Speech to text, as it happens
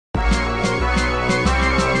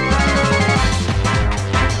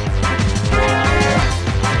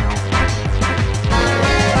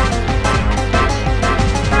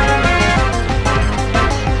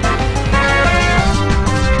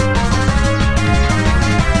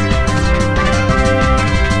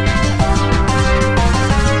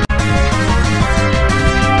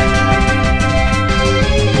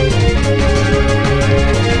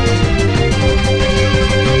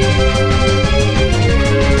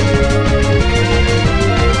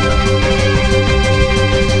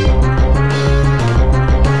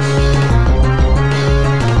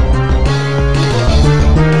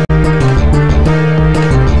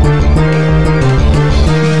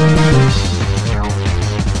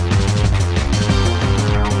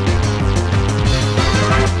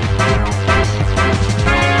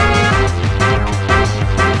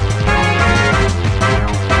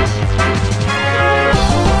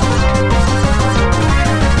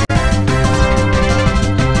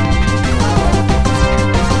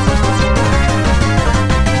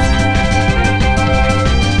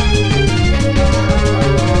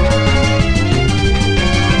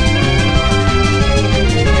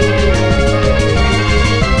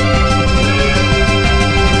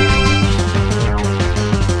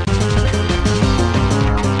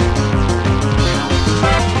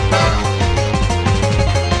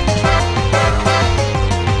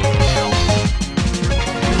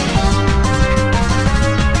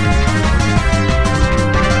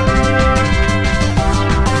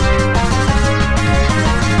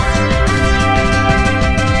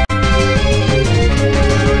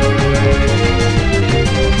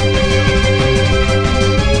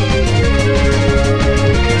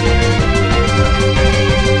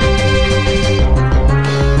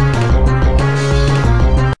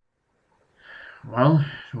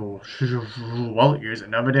well, here's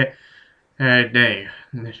another day. A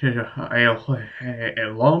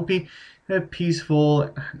long,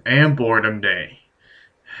 peaceful, and boredom day.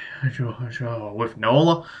 With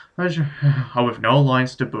no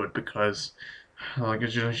lines to boot because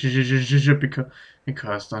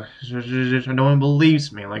because no one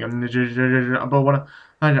believes me. Like about what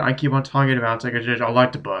I keep on talking about. It's like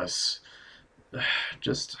Electabuzz.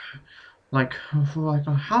 Just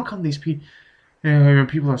how come these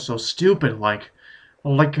people are so stupid? Like,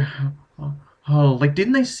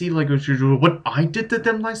 didn't they see what I did to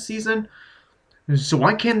them last season? So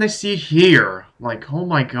why can't they see here? Like, oh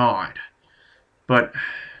my god. But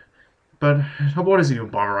what is even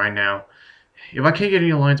bummer right now? If I can't get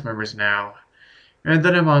any alliance members now, and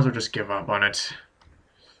then I might as well just give up on it.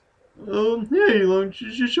 Hey, hey,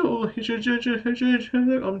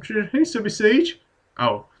 Simisage.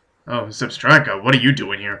 Oh, Zebstrika, what are you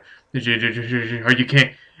doing here? Are you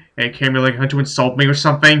came here to insult me or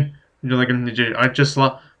something? You're like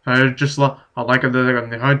like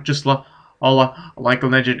everyone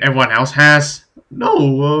else has.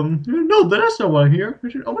 No, no, that's not why I'm here.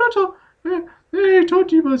 I'm gonna talk. Talk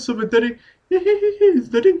to you about something that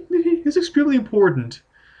is extremely important.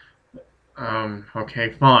 Okay,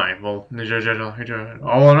 fine. Well, I'm not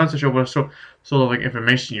so sure what sort of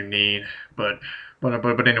information you need, but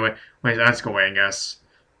anyway, let's go away, I guess.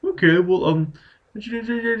 Okay, well, I want you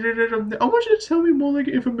to tell me more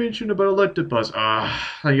information about Electabuzz. I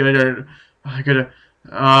gotta.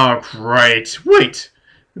 Oh, great. Wait.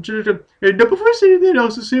 Now, before I say anything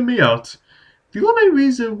else, to hear me out. The only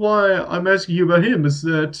reason why I'm asking you about him is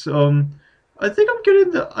that I think I'm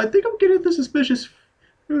getting the suspicious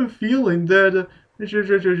feeling that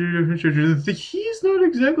he's not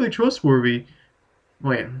exactly trustworthy.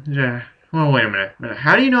 Wait, well, wait a minute.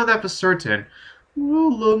 How do you know that for certain?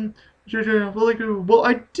 Well, well,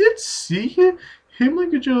 I did see him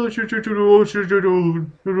when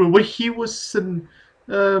he was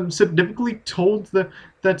significantly told that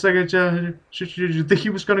he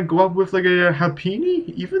was gonna go out with a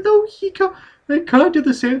Happini, even though he kind of did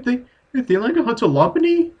the same thing like a Hunter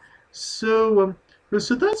Lompany. So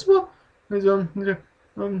that's what also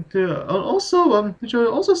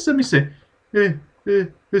Simisage.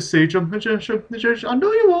 Sage, I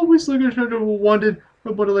know you always wanted how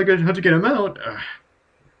to get him out.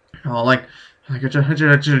 Get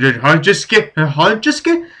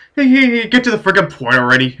to the friggin' point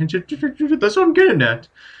already. That's what I'm getting at.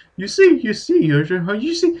 You see, Simisage.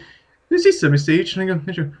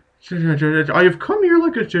 I have come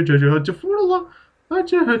here to form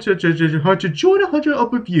to join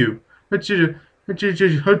up with you. To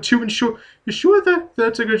ensure that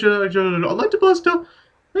Electabuzz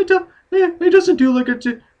it doesn't do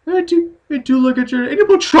any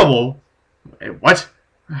more trouble. Wait, what?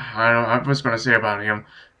 I was gonna say about him.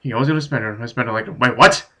 He always gonna spend wait,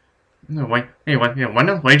 what? No, wait, hey, what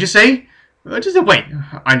did you say? Just wait.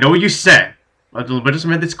 I know what you said, but just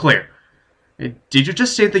make this clear. Did you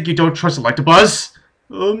just say that you don't trust Electabuzz?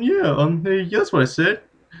 Yeah, that's what I said.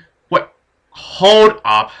 What? Hold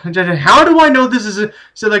up. How do I know this is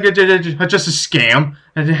just a scam?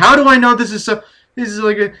 And how do I know this is some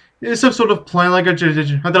sort of plan that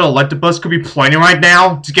Electabuzz could be planning right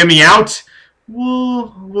now to get me out?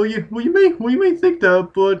 Well, you may think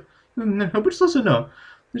that, but just listen up.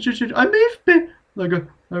 I may have been I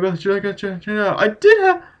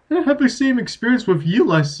did have the same experience with you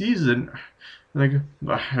last season. But then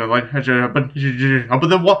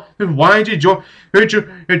why did you join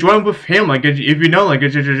with him? If you know,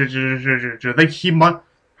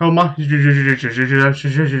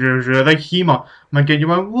 he might get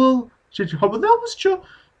you out. Well, but that was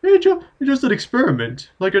just an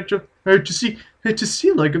experiment. To see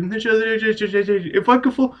if I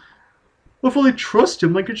could fully trust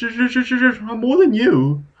him, more than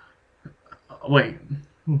you. Wait,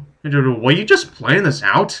 were you just planning this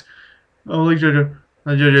out? Are we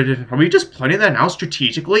just planning that out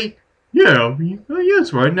strategically? Yeah,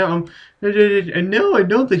 yes, right now. And now I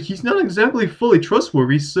know that he's not exactly fully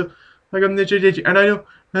trustworthy. So, and I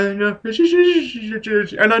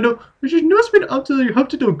know, it's been up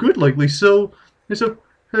to no good lately. So, does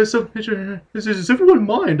everyone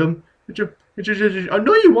mind? I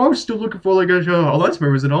know you are still looking for alliance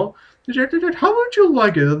members and all. How would you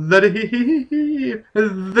like it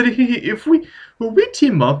if we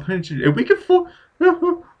team up and we can form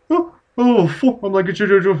one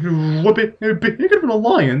big of an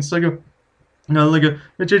alliance, one big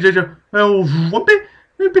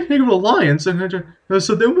of an alliance, and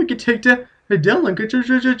so then we can take down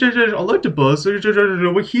Electabuzz.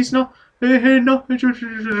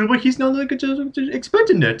 He's not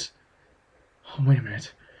expecting it. Oh, wait a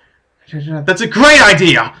minute. That's a great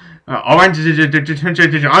idea! Alright, I'm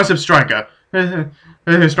Zebstrika.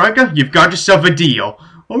 Zebstrika, you've got yourself a deal.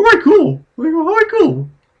 Alright, cool. Alright, cool.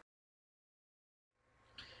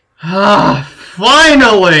 Ah,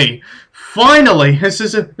 finally! Finally! This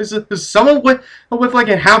is someone with like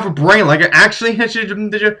a half a brain, like actually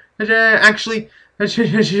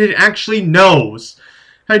knows.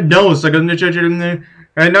 It knows, like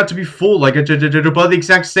not to be fooled, like about the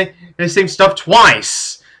exact same stuff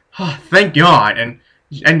twice. Oh, thank God! And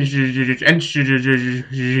who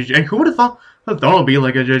would have thought it would be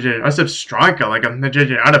like a Zebstrika, like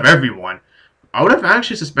out of everyone? I would have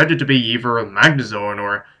actually suspected to be either a Magnezone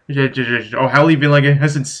or hell, even like a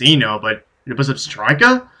Encino, but it was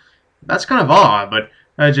Zebstrika? That's kind of odd, but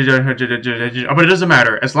it doesn't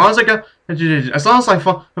matter. As long as I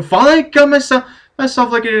finally got myself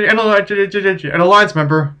like an alliance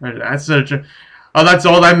member, that's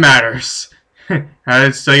all that matters. So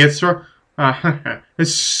it's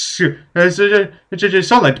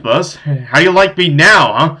Electabuzz. How do you like me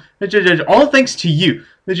now, huh? All thanks to you.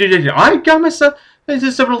 I got myself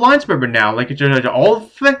as an alliance member now. Like all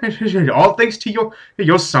thanks to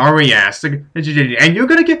your sorry ass. And you're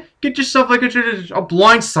gonna get yourself like a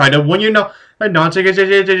blindsided when you're not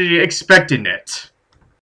expecting it.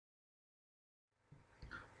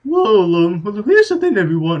 Well, here's the thing,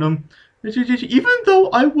 everyone. Even though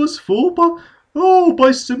I was fooled by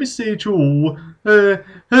Simisage,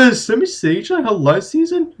 Simisage, like last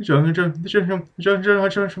season, I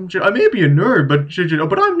may be a nerd, but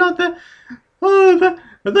I'm not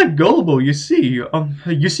that gullible. You see,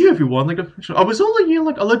 everyone. Like I was only in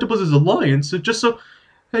like Electabuzz's alliance, just so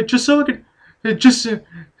I can. Just so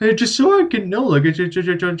I can know, like, on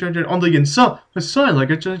the inside, like,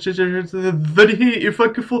 that if I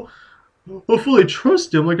could fully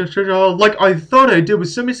trust him, like I thought I did with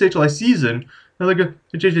Simisage last season,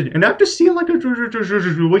 and after seeing like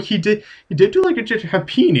what he did do like a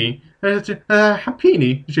Happini,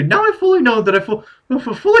 now I fully know that I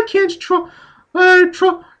fully can't trust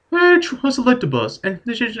Electabuzz, and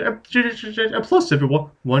plus everyone,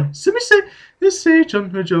 Simisage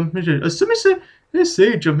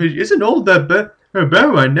isn't all that bad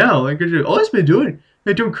right now. Like all he's been doing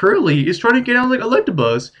currently is trying to get out like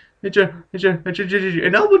Electabuzz, and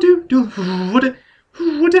I will do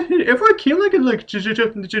whatever I can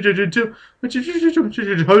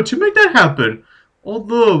to make that happen.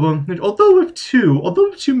 Although with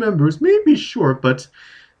two members may be short, but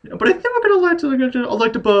I think we're gonna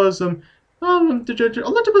Electabuzz.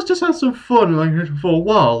 Electabuzz just have some fun, like for a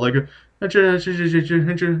while, like, and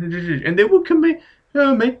they will make like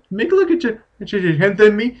and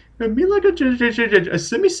then me like a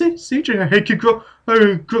Simisage. I could grow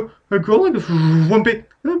like one big.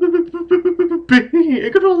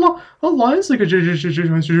 It could alliance like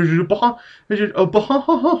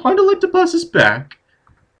behind Electabuzz's back.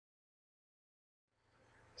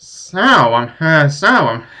 Social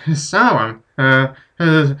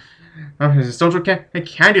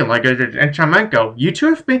candy like and Chamanko. You two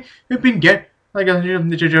have been get like I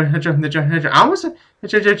was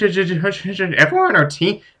everyone on our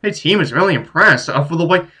team is really impressed for the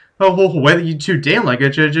way whether you two did like I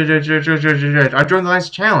joined the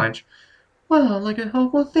last challenge. Well, like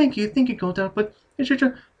well, thank you, Golda, but but it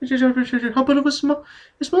was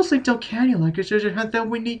it's mostly Delcatty, like that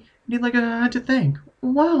we need like to thank.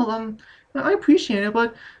 Well, I appreciate it,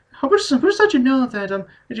 but we're just let you know that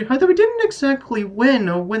that we didn't exactly win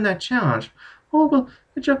that challenge. Oh well,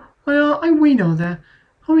 we know that.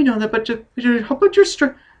 But your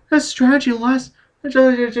strategy last in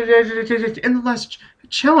the last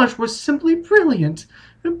challenge was simply brilliant,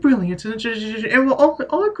 and we're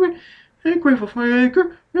all grateful for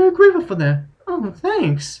that. Oh,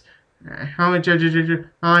 thanks. How much I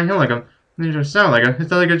like him. Sound like I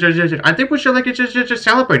think we should just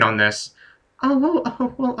celebrate on this. Oh well,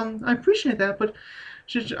 I appreciate that, but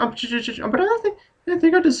but I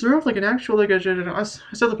think I deserve like an actual a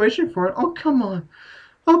celebration for it. Oh come on,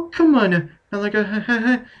 and like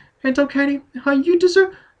and okay, how you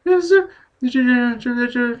deserve. We should have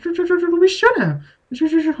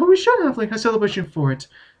like a celebration for it.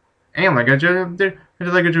 And like why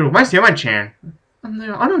Simisage?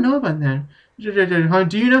 I don't know about that.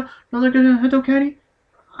 Do you know like a Caddy?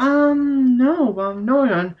 No,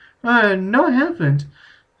 no, no, I haven't.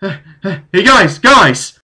 Hey guys!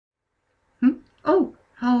 Oh,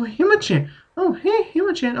 Hitmonchan. Oh, hey,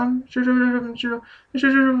 Hitmonchan.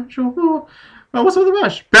 What's up with the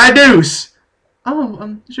rush? Bad news.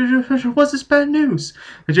 Oh, what's this bad news?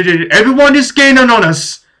 Everyone is gaining on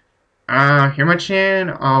us.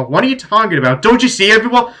 Hitmonchan, what are you talking about? Don't you see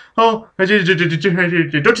everyone? Oh, don't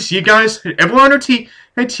you see, guys? Everyone on our team,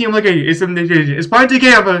 like, is planning to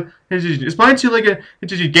get up, is planning to, like,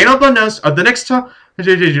 gain up on us, the next time,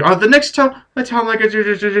 like,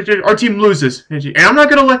 our team loses. And I'm not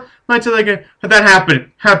gonna let that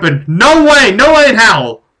happen. No way in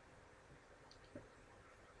hell!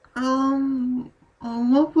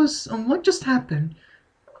 What just happened?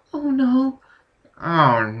 Oh no.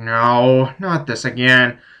 Oh no, not this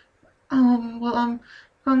again. Well,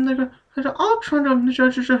 I'll try to,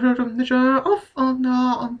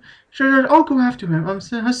 I'll go after him.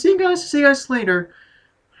 I'll see you guys later.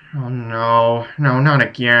 Oh no, not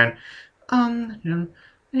again.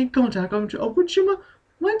 Hey, would you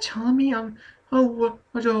mind telling me,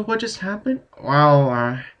 what just happened?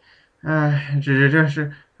 Well,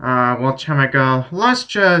 well, Chemical, let's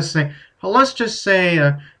just say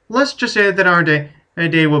that our day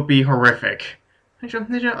will be horrific.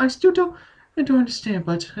 I still don't understand,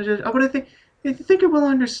 but I think I will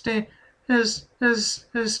understand as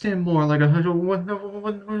stand more like for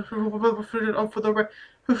the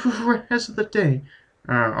rest of the day.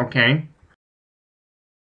 Okay.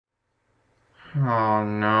 Oh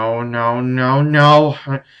no,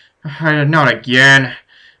 not again.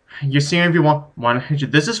 You see, everyone,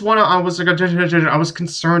 this is what I was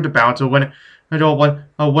concerned about when if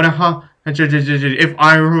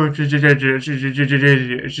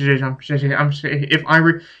I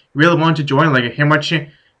really wanted to join like him, wanted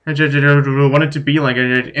to be like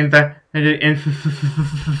in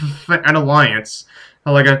an alliance,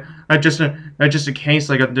 like just a case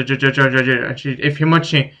like if him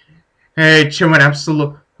went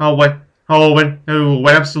absolute went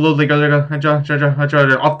absolutely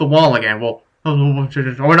off the wall again. Well,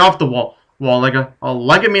 went off the wall. Well, like I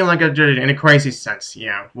mean, in a crazy sense,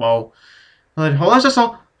 yeah. Well, let's just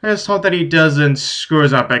hope that he doesn't screw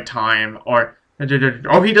us up big time, or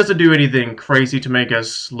he doesn't do anything crazy to make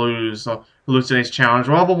us lose today's challenge.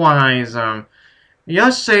 Well, otherwise, yeah,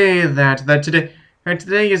 let's say that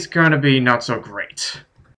today is gonna be not so great.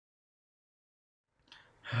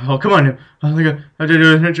 Oh, come on!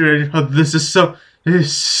 This is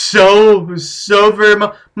so very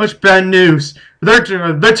much bad news.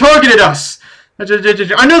 They targeted us. I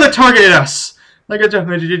know they targeted us. Like,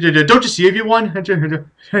 don't you see, everyone?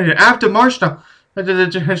 After Marshta,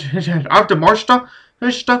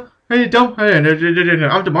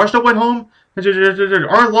 went home.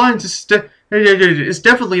 Our alliance is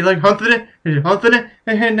definitely like hunting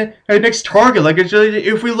and next target. Like,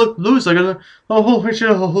 if we lose, like losing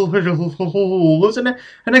the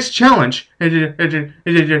next challenge, and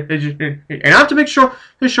I have to make sure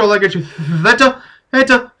like that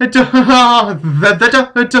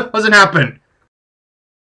doesn't happen.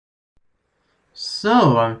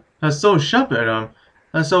 So Shuppet,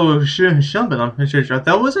 Shuppet,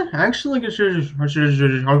 that wasn't actually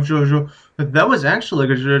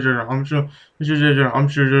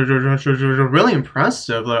really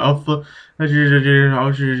impressive.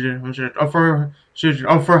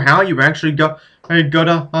 For how you actually got I got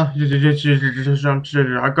a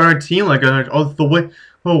team like all the way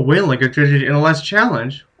win like in the last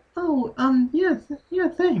challenge. Oh, yeah,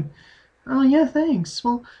 thanks. Oh, yeah, thanks.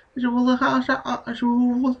 Well, I still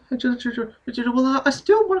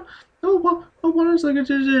want to like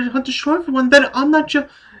to show everyone that I'm not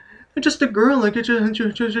just a girl like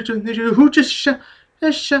who just shouts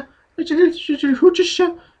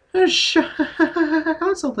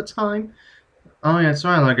all the time. Oh yeah, that's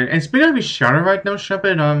right. Like, and speaking of shouting right now,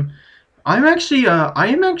 Shuppet, I am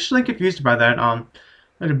actually confused by that.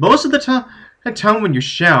 Most of the time when you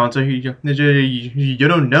shout, you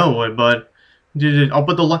don't know it, but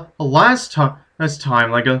the last time,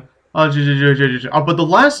 like but the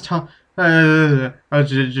last time, but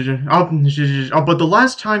the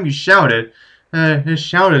last time you shouted,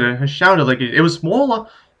 shouted like it was more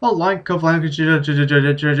like of how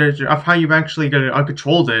you actually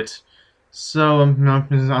controlled it. So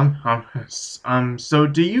so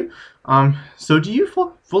do you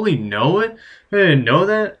fully know it? Know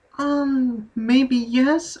that? Maybe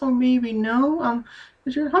yes or maybe no. I'm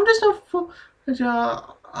just not full.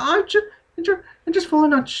 I'm just fully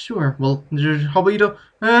not sure. Well, how about you don't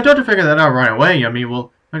figure that out right away? I mean,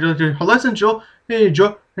 well, let's enjoy.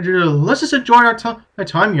 Let's just enjoy our time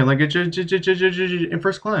here, like in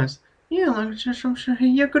first class. Yeah, like I'm sure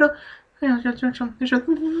you're gonna. Yeah, that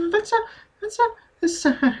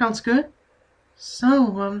sounds good.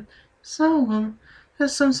 So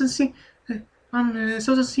since you,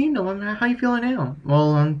 so since you know, how you feeling now?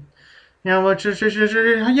 Well, yeah, well,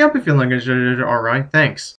 how you been feeling? All right,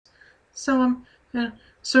 thanks. So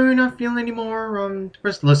So you're not feeling any more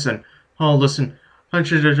depressed? Listen, listen,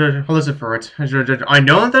 listen for it. I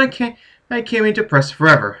know that I can't be depressed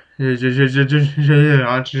forever. I'm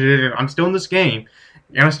still in this game,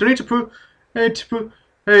 and I still need to prove, to prove,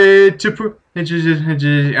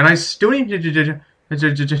 and I still need to. And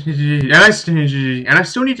I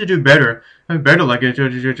still need to do better, like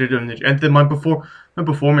and then my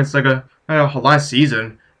performance like last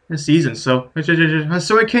season, this season. So I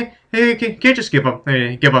can't just give up,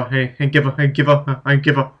 give up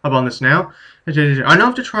on this now. I know I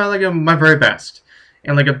have to try like my very best.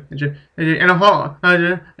 And like and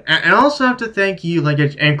I also have to thank you like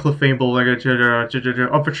and Clefable like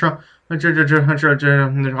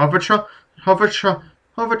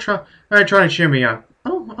trying to cheer me up.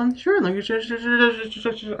 Oh, I'm sure, like a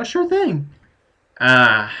sure thing.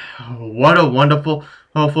 What a wonderful,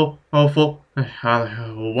 what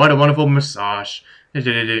a wonderful massage.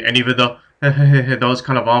 And even though those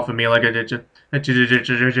kind of offer me like to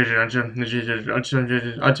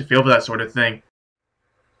feel for that sort of thing.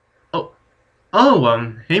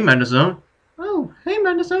 Hey Magnezone. Oh, hey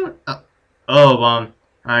Magnezone.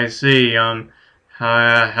 I see.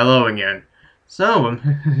 Hello again. So,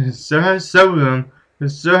 so how you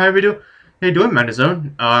doing,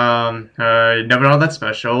 Magnezone? Never all that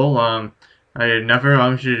special. I never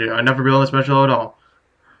real that special at all.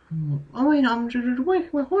 Oh wait, hold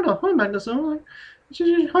on, Magnezone.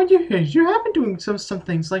 You have been doing some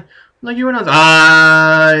things like you and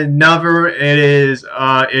I. Never. It is.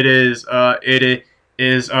 Never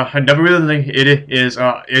really. It is.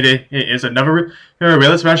 Never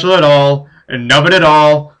really special at all. Never at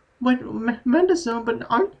all. Wait, Magnezone, but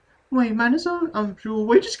wait, Magnezone.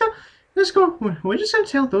 We just gonna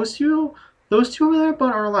tell those two over there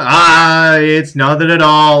about our life. It's not that at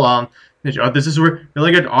all. This is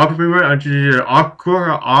really good awkward like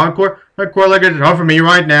it's for me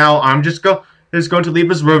right now. I'm just going to leave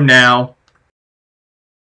this room now.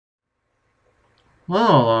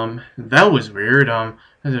 Well, that was weird. I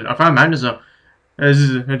found Magnezone. I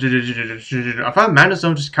found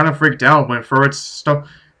Magnezone just kind of freaked out when Furret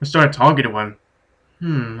started talking to him.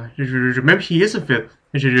 Maybe he isn't feeling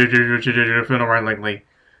right lately.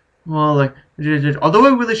 Well, like, although I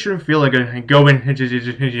really shouldn't feel like going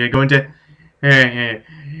to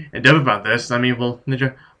about this. I mean, well,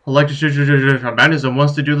 like Magnezone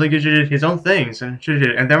wants to do like his own things, and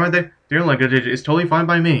then right there, like it's totally fine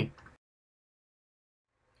by me.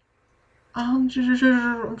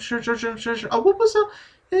 Sure. What was that?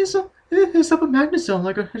 It's up with Magnezone.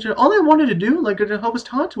 Like, all I wanted to do, like, I was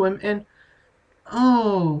talk to him, and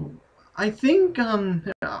I think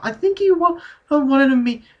he wanted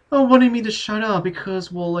me to shut up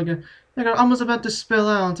because, well, like I was about to spill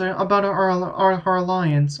out about our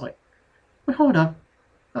alliance. Wait, hold up.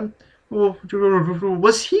 Well,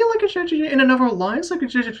 was he like in another alliance like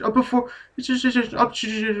before he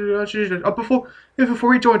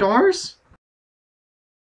joined ours?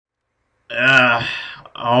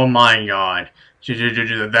 Oh my god.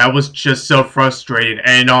 That was just so frustrating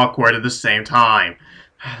and awkward at the same time.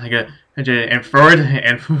 Like and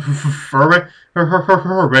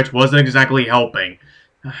Furret wasn't exactly helping.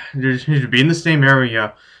 To be in the same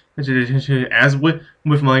area as with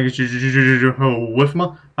my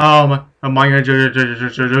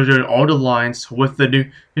old alliance with the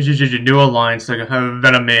new alliance like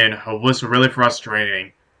Venom was really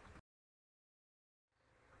frustrating.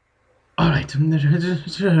 Alright,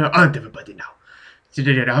 everybody now.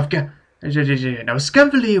 Now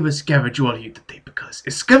Escavalier was scavenging all here today because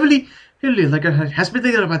Escavalier like has been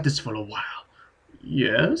thinking about this for a while.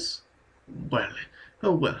 Yes? Well,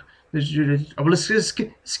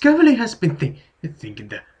 Escavalier has been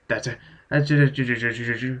thinking that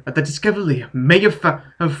Escavalier may have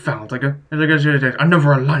found like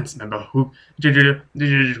another alliance member who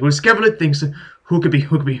Escavalier thinks who could be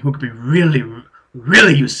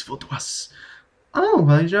really useful to us. Oh,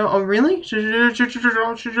 really? Oh, really?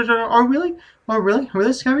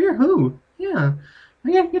 Really, Escavalier? Who? Yeah,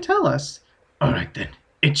 you tell us. All right then,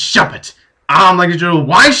 it's Shuppet. Like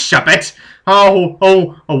why Shuppet?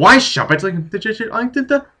 Why Shuppet?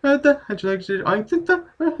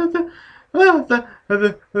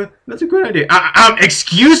 That's a good idea.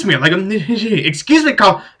 Excuse me, excuse me,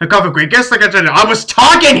 cover great guest. Like I was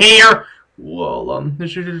talking here. Well,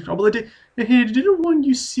 he didn't want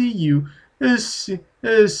you see you like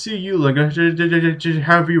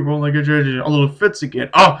have you roll like a little fits again.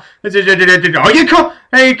 Oh, are you cool?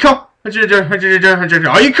 Hey, cool. Are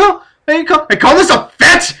you cool? Hey, call this a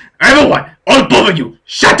fit? Everyone, all both of you,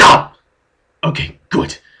 shut up! Okay,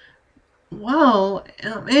 good. Well,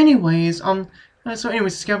 anyways,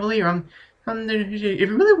 Escavalier, if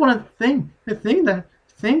you really want to think that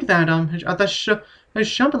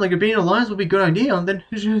Shuppet like being alliance would be a good idea, then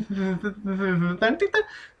I think that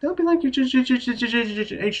would be like a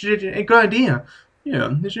good idea.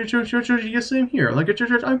 Yeah, yes, same here. Like I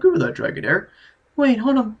agree with that, Dragonair. Wait,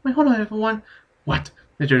 hold on, everyone. What?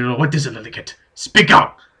 What is it, little kid? Speak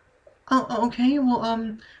out. Oh, okay.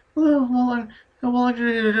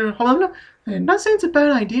 Not saying it's a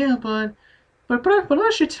bad idea, but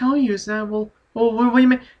I should tell you is that you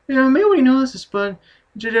may already know this, but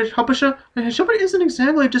Shuppet isn't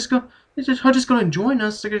exactly just gonna join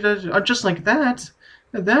us just like that.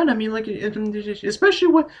 That I mean, like, especially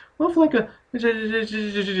with like a,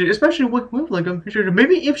 especially with like a,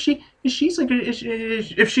 maybe if she's like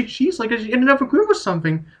she's like in another group or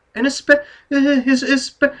something, and especially like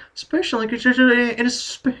especially like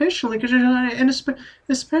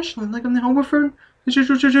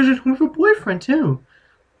with her boyfriend too.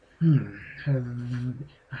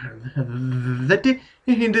 That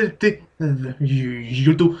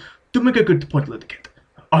you do make a good point, little kid.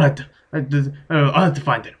 I'll have to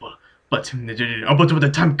find it. But when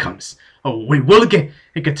the time comes, we will get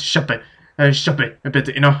Shuppet a bit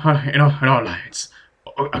in our alliance.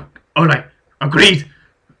 Alright, agreed.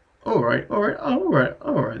 Alright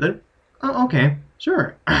then. Okay,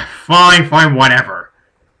 sure. Fine, whatever.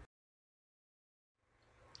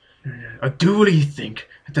 Do you really think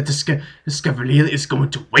that the Escavalier is going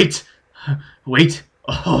to wait? Wait?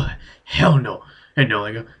 Oh, hell no. No,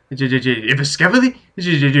 like, if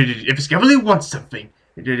Escavalier wants something,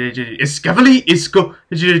 Escavalier is go.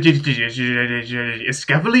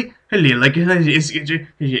 Escavalier, like,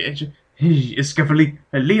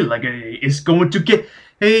 Escavalier, like, is going to get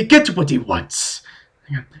what he wants.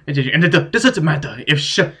 And it doesn't matter if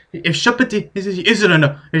Shuppet is in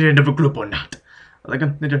another group or not. Like,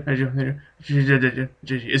 Escavalier,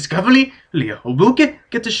 will get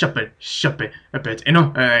the Shuppet a bit in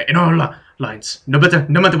our lines, no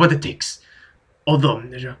matter what it takes. Although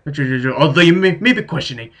you may be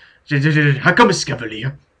questioning, how come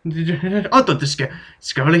Escavalier? I thought the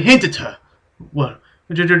Escavalier hated her. Well,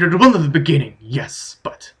 from the beginning, yes,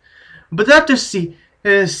 but after see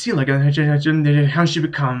like how she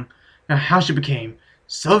became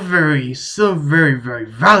so very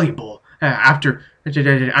valuable after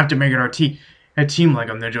making our team like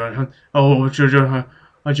I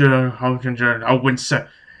win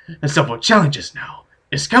several challenges now.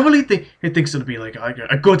 Escavalier thinks it'll be like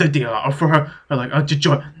a good idea for her to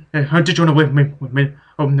join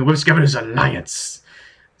with Escavalier's alliance.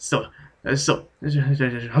 So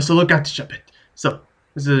look at Shuppet. So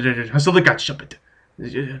look at Shuppet.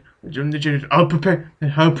 I'll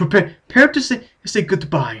prepare to say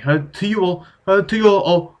goodbye to you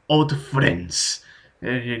all old friends,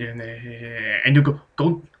 and you go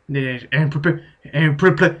and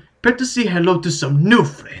prepare to say hello to some new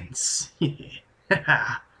friends.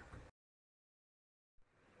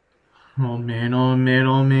 Oh man!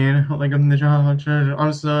 Like I'm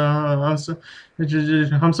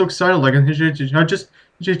so excited. Like I just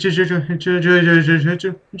to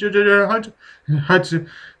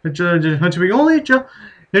be only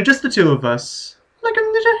just the two of us. Like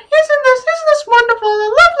isn't this wonderful, a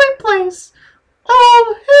lovely place?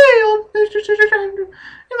 Oh hey, like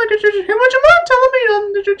would you mind telling me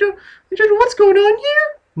what's going on here?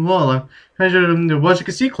 Well, as you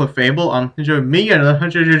can see, Clefable, me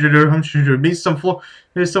and me some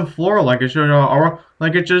flora, like alright,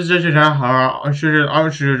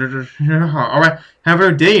 have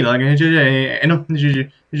a day, like and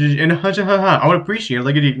I would appreciate it,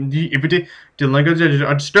 like if it didn't like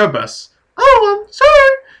disturb us. Oh, I'm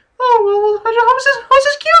sorry. Oh well, I was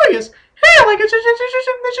just curious. Hey, like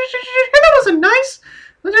that wasn't nice.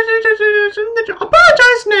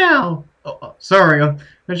 Apologize now. Oh, sorry. I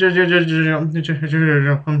really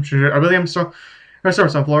am sorry. I'm sorry,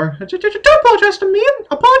 Sunflora. Don't apologize to me.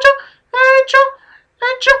 Apologize. I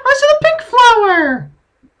saw the pink flower.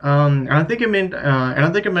 I think it meant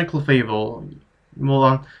Clefable. Well,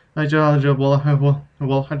 I'm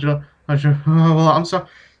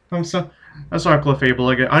sorry, Clefable.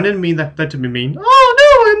 Like, I didn't mean that to be mean. Oh no,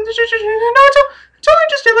 it's only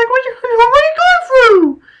just like what are you going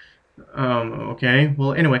through? Okay.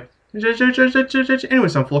 Well, anyway. Anyway,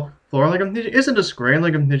 Sunflora, like isn't this great?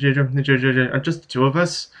 Like just the two of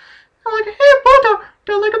us. I'm like, hey, Boldore,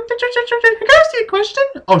 like can I ask you a question?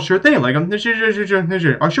 Oh, sure thing. Like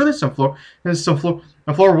I'll show this Sunflora.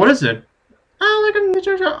 Sunflora, what is it? Like are you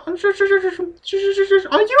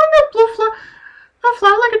and that blue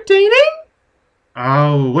flower like a dating?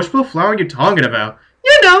 Oh, which blue flower are you talking about?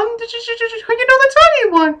 You know the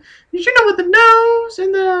tiny one. You know with the nose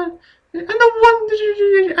and the and the one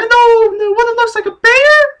that looks like a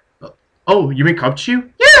bear. Oh, you mean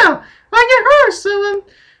Cupchew? Yeah, I get her. So are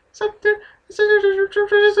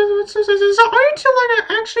you two like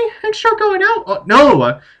actually extra going out? Oh,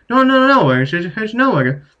 no, no, no, she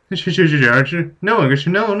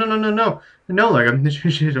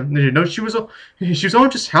was all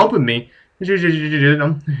just helping me.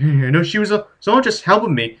 No, she was all just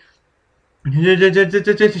helping me.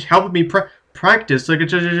 Helping me practice like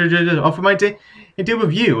for my day. I did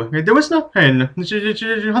with you. There was nothing. There was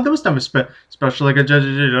nothing special like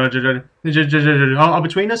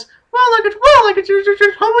between us. Well,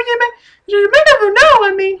 you may never know.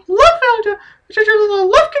 I mean, love can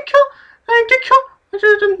kill.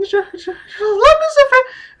 Love is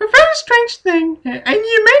a very strange thing, and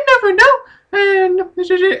you may never know. And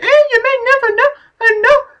you may never know. And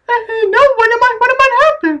know what might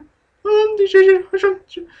happen.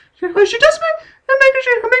 She does make a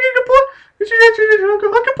good point. A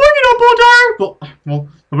good point, Boldore. Well,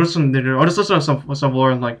 I just listen to some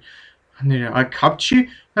Laura like, Cupchew?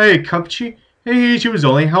 Hey, Cupchew? Hey, she was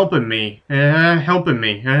only helping me. Help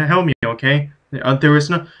me, okay? There was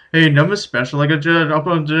nothing special like up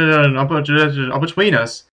between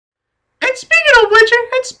us. And speaking of which,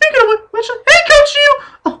 hey, Cupchew!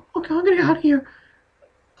 Oh, okay, I'm gonna get out of here.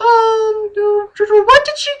 What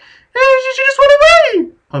did she just went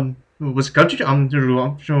away? Was Cupchew?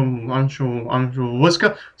 Was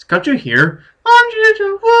Cupchew here? Well,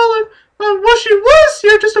 she was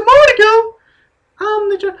here just a moment ago.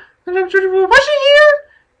 Was she here?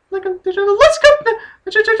 Like, let's go.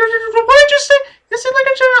 What did you say? Is it like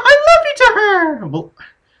I love you to her? Well,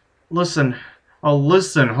 listen.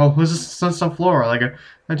 Listen, Sunflora. Like,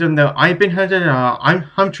 I don't know. I'm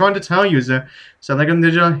trying to tell you that. So like, I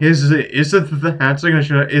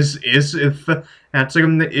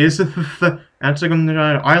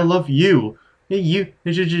love you.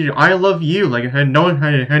 I love you. Like, I had no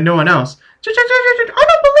one else. I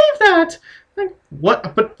don't believe that. Like,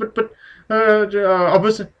 what? But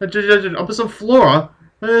some Flora,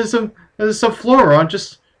 some Flora,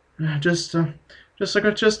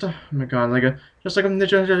 oh my god,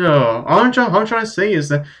 all I'm trying to say is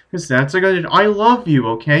that I love you,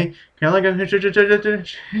 okay? And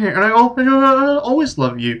I always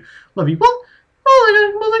love you. Well,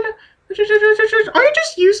 are you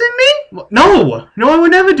just using me? No, I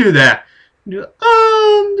would never do that. Things are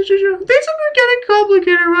getting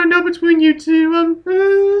complicated right now between you two.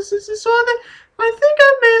 So I think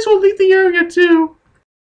I may as well leave the area too.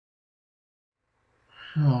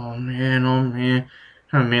 Oh man,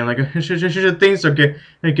 like things are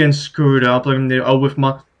getting screwed up. Like with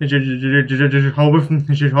my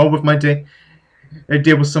day. I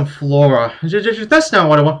did with some Flora. That's not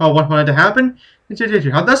what I wanted to happen.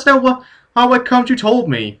 That's not how it comes. You told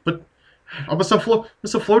me, but some Flora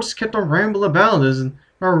just kept on rambling about this and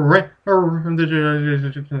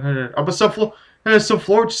some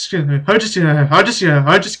Flora just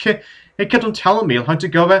kept on telling me how to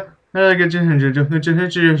go back. They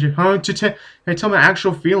tell my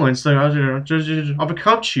actual feelings like of a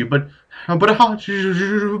Cupchew, but I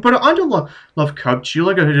don't love Cupchew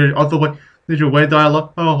like the way that I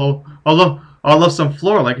love some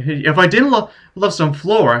Flora. Like if I didn't love some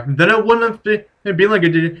Flora, then I wouldn't have been like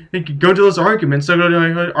go to those arguments.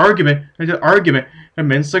 Argument. It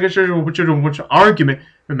means like which argument.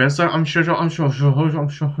 It means like I'm sure with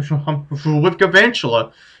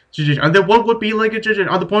Gavantula. And then what would be like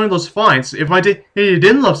on the point of those fights if I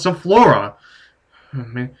didn't love some Flora?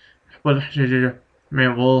 Man, but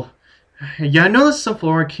man, well, yeah, I know that some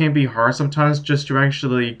Flora can be hard sometimes just to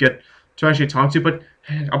actually talk to, but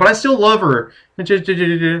I still love her. But I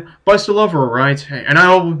still love her, right? And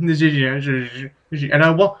I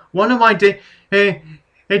one of my day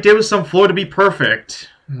with some Flora to be perfect.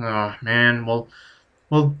 Oh man, well,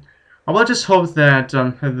 I will just hope that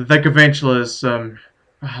that Gavantula's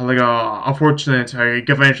unfortunate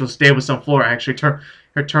Gavantula's day with some Flora actually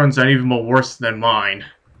turns out even more worse than mine.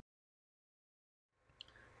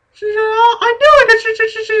 I know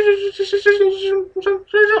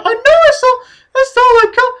I saw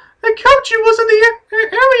like Cupchew was in the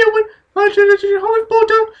area when with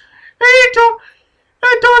Boldore and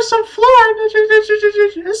some Flora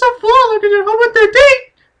and some Flora like with their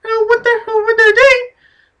date with their date.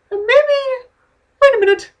 And maybe wait a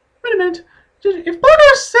minute. If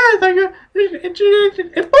Boldore said that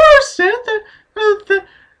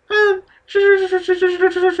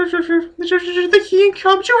that he and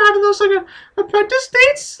Cupchew having those like a practice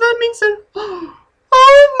dates, that means that oh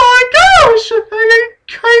my gosh,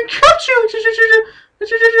 Cupchew,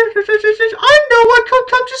 I know what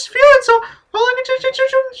Cupchew's feeling, so all I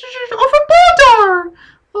over Boldore.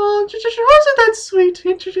 Wasn't that sweet?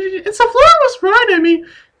 And Sunflora was right. I mean,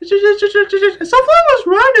 Sunflora was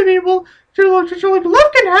right. I mean, well, like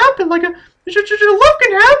love can happen. Like love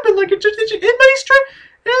can happen. Like in many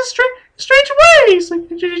strange ways. Like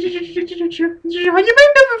you may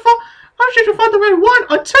never fall. I should have found the right one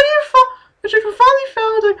until you fall. I should have finally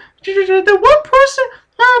found the one person,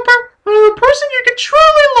 the person you can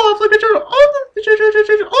truly love, like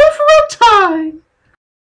all throughout time.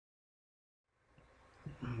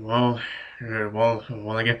 Well,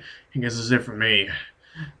 I guess this is it for me.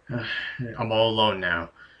 I'm all alone now,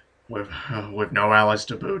 with no allies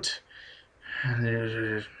to boot.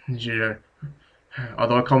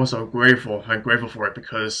 Although I call myself grateful, I'm grateful for it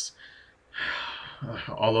because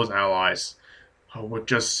all those allies were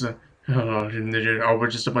just a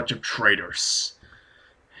bunch of traitors.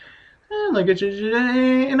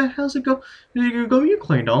 And how's it go? You go, you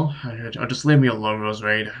Claydol. Just leave me alone,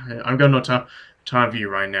 Roserade. I've got no time for you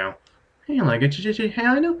right now. Hey, hey,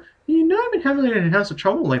 I know. You know I've been having some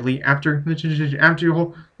trouble lately after your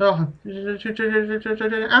whole are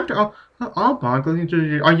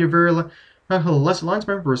you very less alliance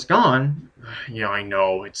member is gone? Yeah, I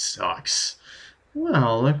know it sucks.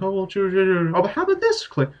 Well, but how about this,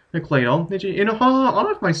 Claydol? You know,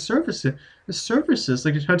 all of my services,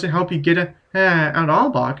 like to help you get out of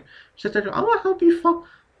Albach. I will help you fine.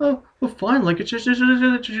 Like I will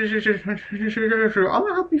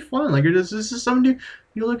help you fine. Like this is some new,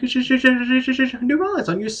 you look at new allies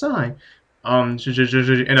on your side. And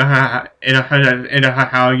how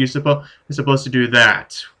are you supposed to do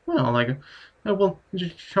that? Well, like. Well,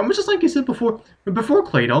 just like I said before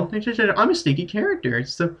Claydol, I'm a sneaky character,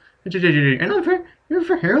 so and I'm very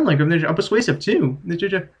hair like I'm persuasive too.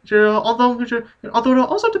 Although it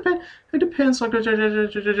also depends like on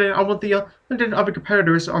what the other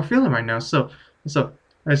competitors are feeling right now. So I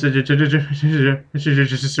said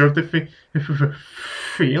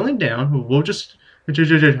feeling down. We'll just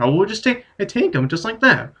take them just like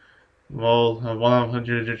that.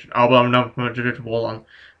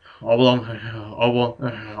 I'm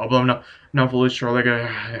not fully sure like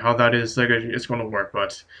how that is like it's gonna work,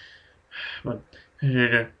 but I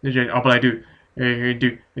do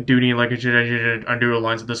need like undo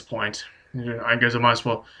lines at this point. I guess I might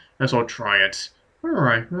as well try it. All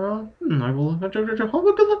right, I will. Good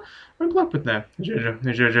luck with that.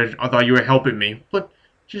 I thought you were helping me, but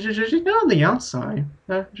not on the outside.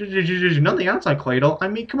 Not on the outside, Claydol. I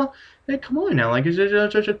mean, come on now. Like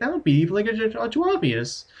that would be like too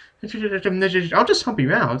obvious. I'll just help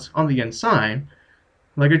you out on the inside.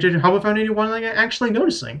 Like how without anyone like actually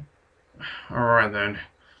noticing. All right then.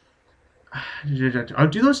 I'll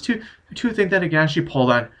do those two things that I can actually pull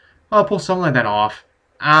something like that off.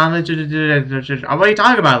 What are you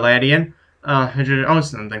talking about, Ladian?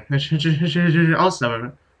 Something. It's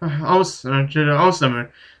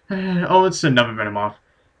never been off.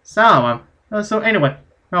 So anyway,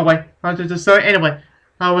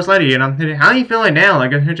 I was lady, and how are you feeling now?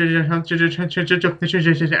 Like after the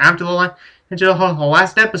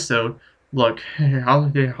last episode, look,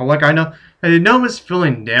 like I know it's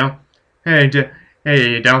feeling down,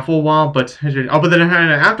 down for a while, but then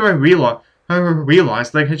after I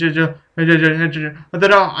realized like that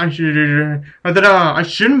I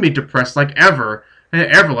shouldn't be depressed like ever.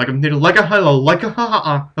 Like I'm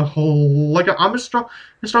a strong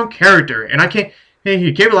character, and I can't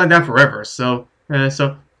be like that forever. So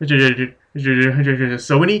we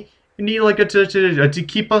need like to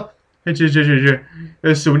keep up.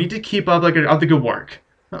 So we need to keep up like the good work.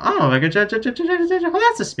 Oh, like that's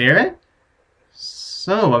the spirit.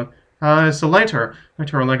 So later, I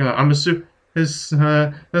turn like I'm assuming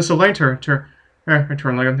so later I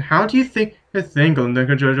turn like how do you think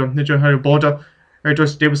Boldore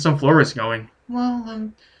just did with Sunflora is going?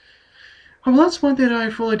 Well, that's one thing I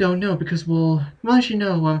fully don't know because, well, as you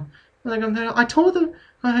know, like I told them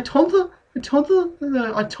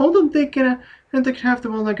they could have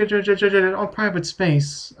them on like on private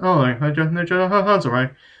space. Oh, that's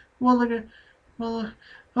alright. Well,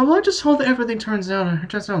 I just hope that everything turns out like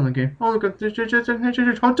it. Oh, don't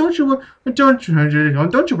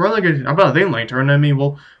you worry like about a thing later. And I mean,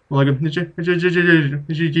 well, like your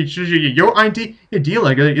idea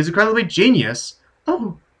like is incredibly genius.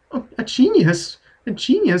 Oh, a genius. A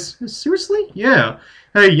genius? Seriously? Yeah.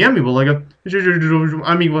 Yeah, I mean, well, like, I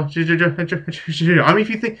mean, well, if you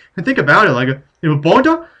think about it, like,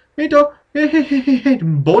 Boldore,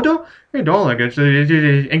 Boldore, like,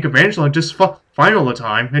 inconventional, just fine all the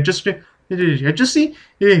time. It seems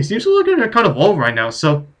to look kind of old right now.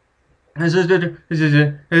 So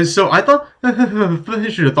So I thought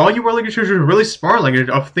thought you were like really smart, like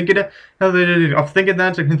of thinking that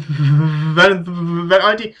that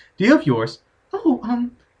idea of yours. Oh,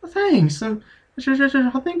 thanks.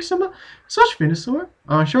 Thanks so much, Venusaur.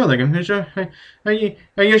 Sure, like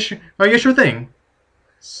sure thing.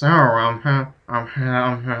 So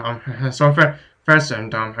so first,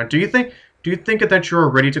 and do you think that you're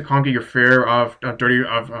ready to conquer your fear of of the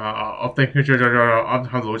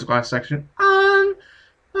Lord's Glass section?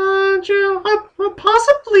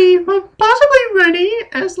 Possibly ready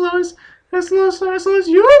as long as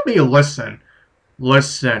you let me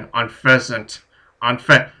listen, unpheasant. I'm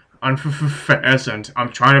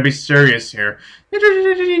trying to be serious here. Yes,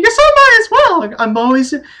 I might as well. I'm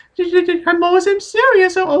always serious. For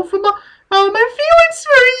my feelings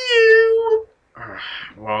for you.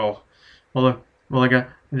 Well, well,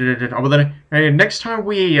 then next time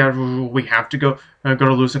we have to go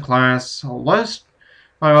to losing class.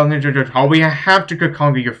 We have to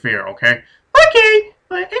conquer your fear. Okay. Okay.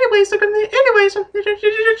 Anyways, it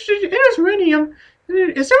is ready.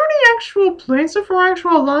 Is there any actual plans for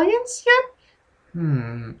actual alliance yet?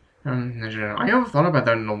 I haven't thought about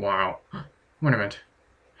that in a while. Wait a minute.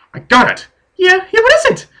 I got it! Yeah, what is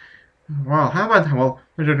it? Well, how about that? Well,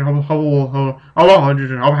 how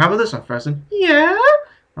about this one, Pheasant? Yeah?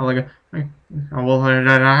 How about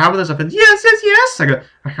this one? Yes!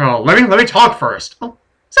 Let me talk first. Oh,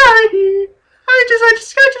 sorry. I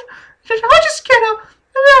just can't help.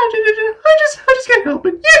 I just can't help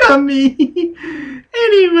it. You know me.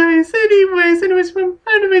 Anyways,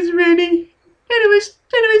 ready. Anyways,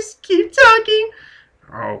 keep talking.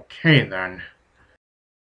 Okay then.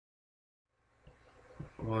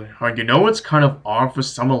 Well, you know it's kind of odd for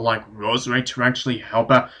someone like Roserade to actually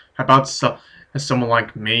help out someone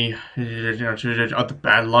like me, the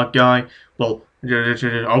bad luck guy. Well, one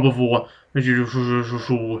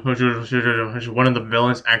of the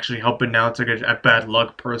villains actually helping out to get a bad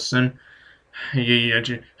luck person.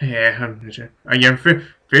 Officially,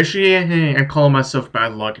 I'm calling myself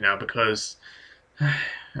bad luck now because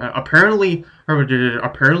apparently I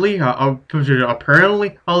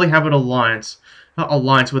only have an alliance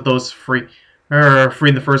with those free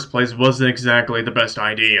in the first place wasn't exactly the best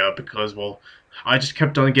idea because, well, I just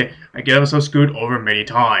kept on getting so screwed over many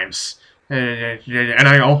times. And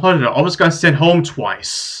I almost got sent home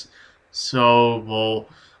twice. So, well,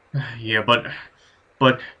 yeah, but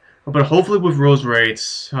hopefully with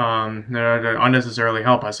Roserade's unnecessarily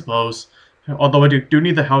help, I suppose. Although I do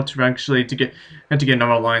need the help to actually get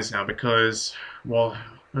another alliance now because, well,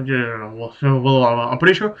 I'm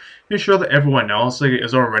pretty sure that everyone else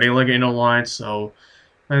is already in alliance. So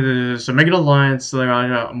making an alliance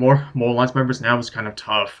more alliance members now is kind of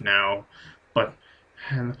tough now, but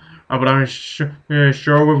I'm sure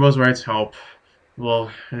with Roserade's help, well,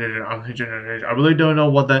 I really don't know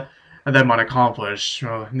what that might accomplish,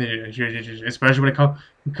 especially when it comes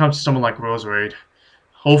to someone like Roserade.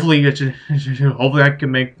 Hopefully I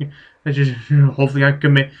can make a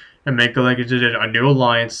new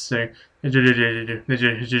alliance, and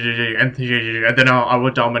then I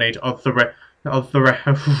will dominate the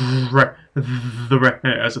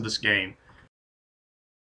rest of this game.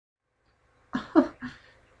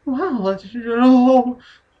 Wow, like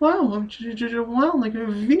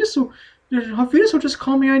Venusaur just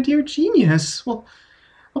called me ideal genius. Well,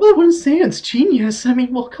 I wouldn't say it's genius. I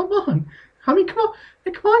mean, well, come on. Come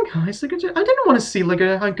on, guys. Like, I didn't want to see like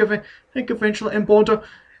a conventional and Boldore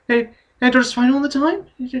and just fight all the time.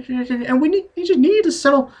 And we just need to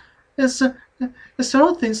settle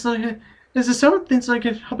things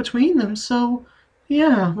between them. So,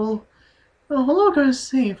 yeah. Well, all I gotta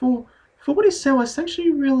say, for what he said was actually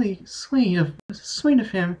really sweet of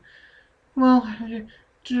him. Well,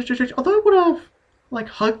 although I would have like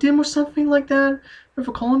hugged him or something like that, or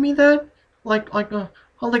for calling me that, like a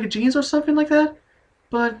jeans or something like that,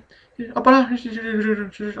 but I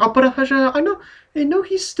know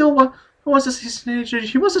he still wants to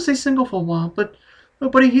stay single for a while, but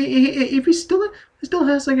if he still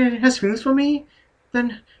has has feelings for me,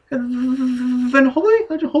 then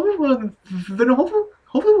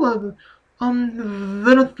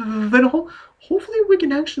hopefully we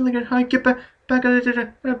can actually get back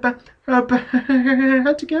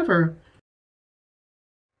together.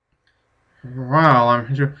 Wow,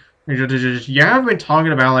 yeah, I've been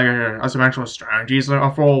talking about some actual strategies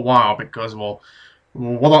for a while because, well,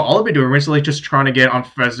 all I've been doing recently is just trying to get on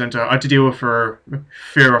Pheasant to deal with her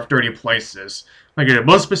fear of dirty places,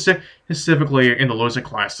 most specifically in the losing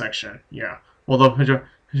class section. Yeah, although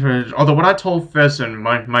what I told Pheasant,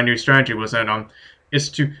 my new strategy was that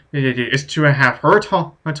to have her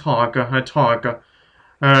talk to talk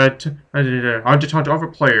to other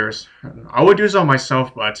players. I would do so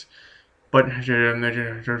myself, but I'm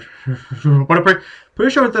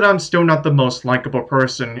pretty sure that I'm still not the most likable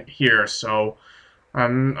person here. So so I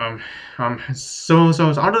don't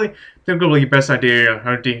really think it would be the best idea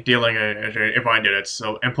dealing if I did it.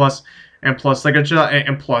 So and plus like it's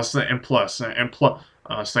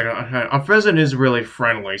like a pheasant is really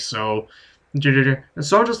friendly. So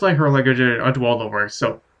I'll just let her like do all the work.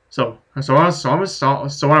 So what I was saying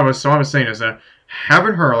is that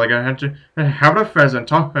having her like having a pheasant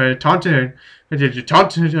talk to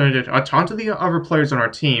the other players on our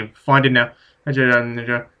team, finding out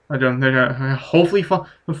hopefully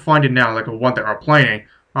finding out like what they are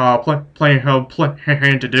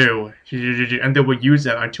planning to do, and they will use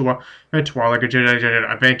that to our like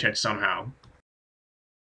advantage somehow.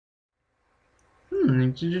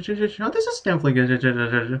 This is definitely good.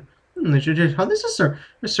 This is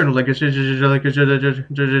certainly this is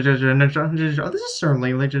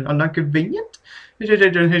certainly not convenient.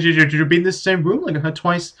 To be in the same room like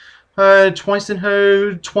twice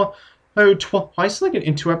like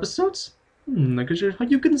in 2 episodes. Like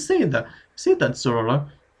you can say that, Zorua.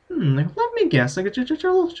 Let me guess. Like let me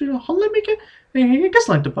get. I guess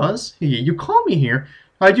like the buzz. You call me here.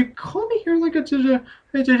 You call me here like to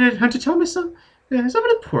tell me something.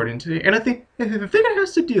 Something important, and I think it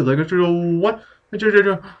has to do like what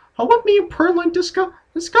me and Purrloin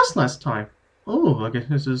discussed last time. Oh, I guess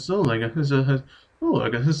this is so like this is oh, I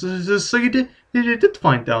guess this is so you did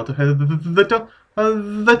find out that I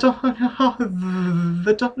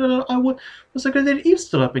was like I did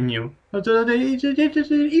eavesdropping you.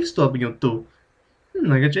 Eavesdropping you too.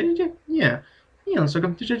 Like yeah. So I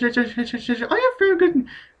have very good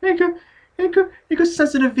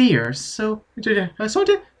sensitive ears, so I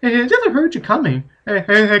didn't heard you coming.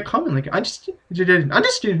 Coming like I just didn't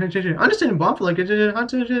bother like I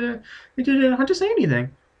didn't say anything.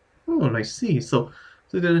 Oh, I see. So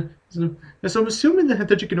I'm assuming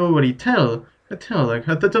that you can already tell like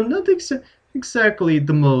that I'm not exactly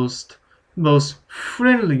the most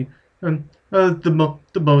friendly the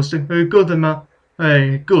most good amount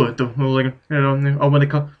good like when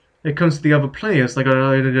it comes to the other players like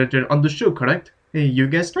on the show, correct? You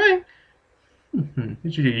guessed right.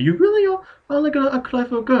 You really are like a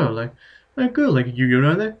clever girl, like a girl like you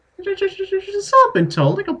know that. I've been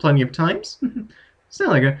told like plenty of times. It's not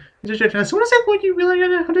like so what is it what you really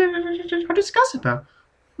discuss about?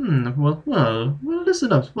 Well,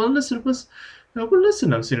 listen up. Listen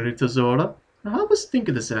up, Senorita Zorua. I was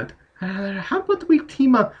thinking this that. How about we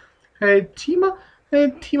team up like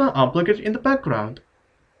in the background?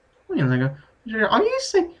 Like, are you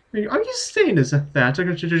saying is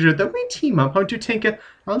that we team up how to take it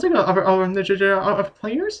on our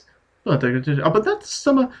players? But that's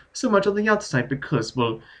so much on the outside because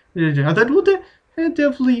well that would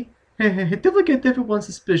definitely get everyone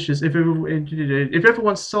suspicious if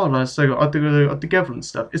everyone saw us like together and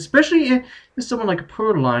stuff, especially if someone like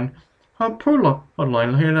Purrloin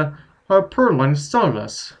saw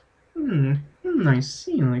us. I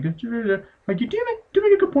see. Like you do make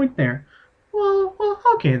a good point there. Well,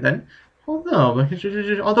 okay then. Although if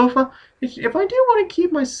I do want to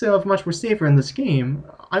keep myself much more safer in this game,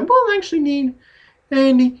 I will actually need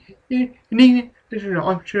I will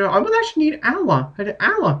actually need Allah at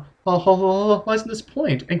this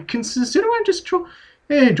point. And consider I just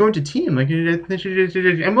joined a team like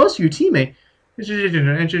and most of you teammates.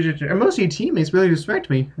 And most of you teammates really respect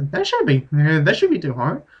me. That should be too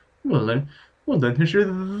hard. Well then,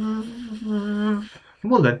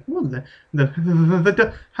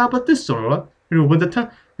 how about this, Zorua? When the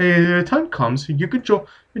time comes, you could join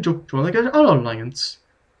like an alliance.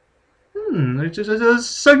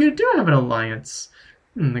 So you do have an alliance.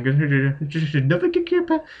 Never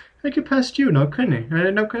get past you, no, can you?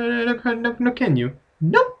 No, can you?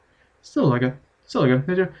 No. So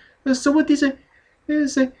what these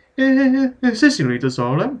Senorita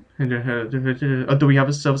Zorua, do we have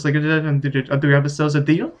ourselves like do we have ourselves a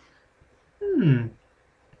deal?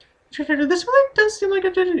 This really does seem like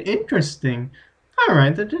interesting. All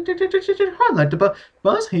right, I'd like to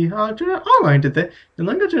buzz here. All right, then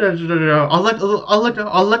I'll let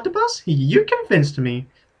the buzz. You convinced me.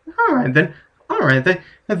 All right then.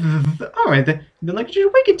 Then like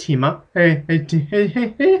we can team up.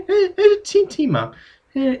 Team up.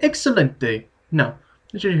 Excellent day. No.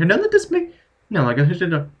 None of this make no like I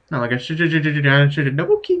should no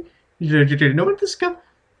okay. No one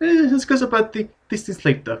discuss about these things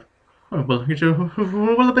later. Oh well,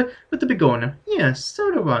 let the be going now. Yes,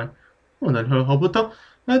 so do I. Well then, how about that?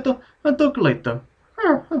 I talk later.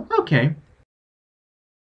 Okay.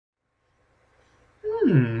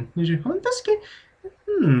 This game.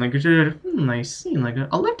 I see. Like,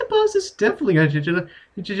 Electabuzz is definitely is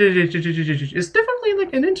definitely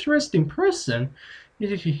like an interesting person. And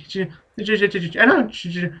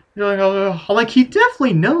like he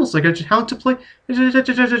definitely knows like how to play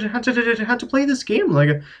how to play this game.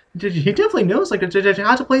 Like he definitely knows like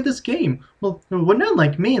how to play this game. Well, not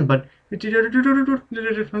like me, but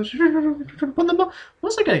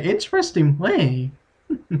most like an interesting way.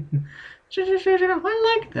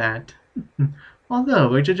 I like that.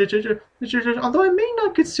 Although, although I may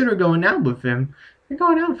not consider going out with him,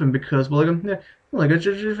 because, well,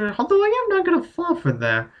 although I am not gonna fall for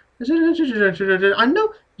that. I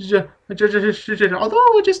know, although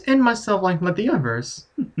I will just end myself like the others.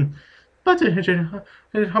 But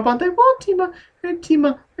how about they will team up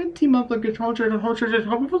like a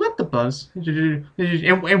Electabuzz,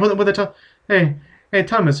 and with the hey,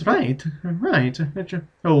 Thomas, right.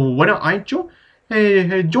 Oh, why don't I join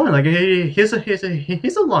like his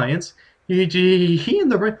alliance? He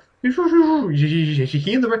and the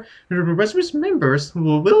rest of his members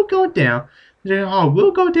will go down.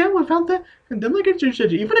 Will go down without that, and then like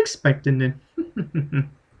even expecting it.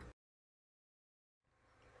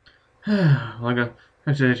 Like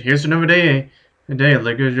here's another day,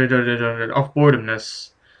 like of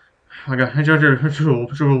boredomness. Like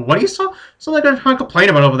what do you so like I complain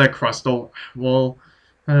about over that Crustle? Well,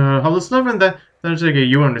 it's nothing that's like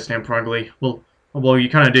you understand probably. Well, you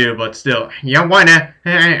kind of do, but still, yeah, why not?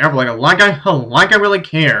 Like I really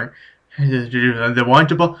care. They want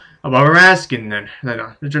to about asking then.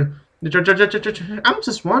 I'm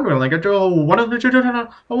just wondering, like, what I want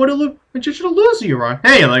to lose you, right?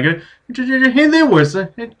 Hey, like, hey, there was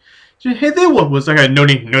like no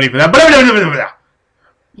need for that, but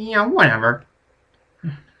yeah, whatever.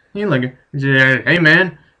 Hey, like, hey,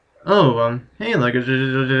 man. Oh, hey, like,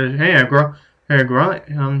 hey, girl. Hey, girl.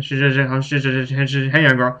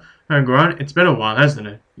 Hey, girl. It's been a while, hasn't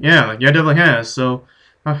it? Yeah, like, yeah, it definitely has. So,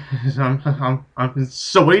 so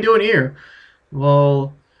what are you doing here?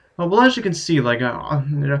 Well, as you can see, like,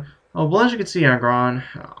 well, as you can see, Agron,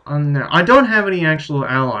 I don't have any actual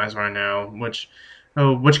allies right now, which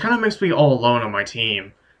kind of makes me all alone on my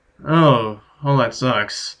team. Oh, that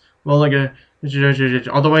sucks. Well, like,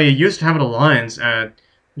 although I used to have an alliance at,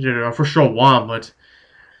 for sure a while, but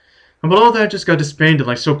all that just got disbanded,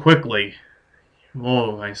 like, so quickly.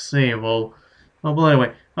 Oh, I see. Well,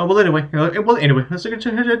 anyway. Let's like,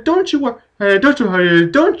 don't you worry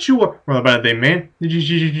about it, man. You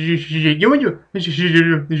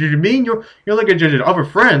and me and you're like other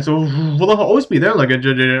friends, so we'll always be there, like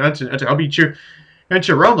I'll be cheer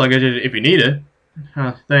up, like if you need it.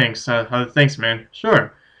 Thanks, man.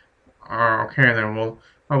 Sure. Okay then. Well,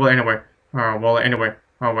 anyway.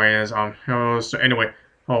 Always. So anyway.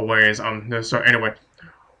 Always. I'll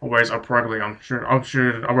probably. Sure.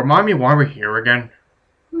 I'll remind me why we're here again.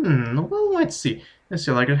 Well, let's see.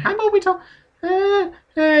 Like, how about we talk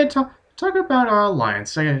about our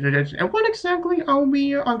alliance, and what exactly are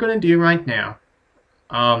we gonna do right now?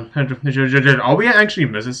 Are we actually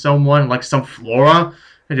missing someone, like some Flora?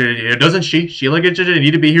 Doesn't she like it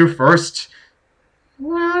need to be here first?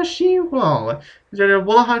 Well, she will.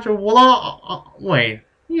 Wait,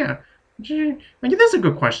 yeah. That's a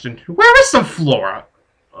good question. Where is some Flora?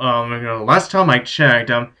 Last time I checked,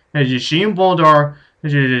 she and Boldore.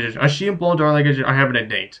 She and Boldore like are having a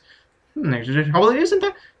date. Well, isn't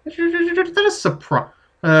that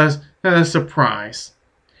a surprise?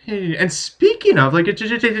 And speaking of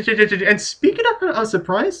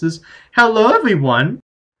surprises, hello everyone.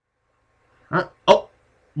 Oh,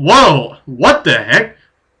 whoa! What the heck?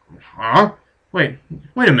 Huh? Wait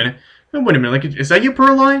a minute. Like, is that you,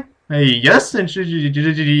 Purrloin? Yes, and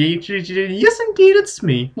yes, indeed, it's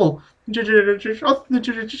me. Well, otherwise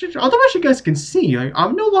you guys can see, like,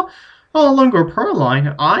 I'm no longer a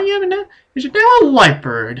Purrloin. I am now a light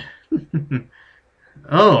bird.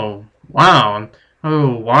 Oh, wow.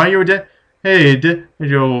 Oh, wow, you're dead. Hey,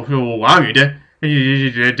 wow, you're dead.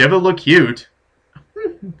 You devil look cute.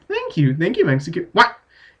 Thank you, Execute. What?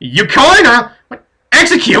 You calling her? What?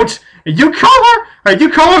 Execute? You call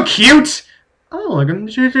her cute? Oh, like,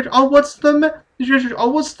 what's the matter,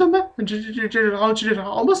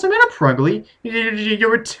 Pruggly?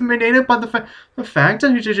 You're intimidated by the fact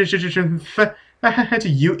that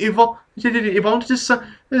you evolved to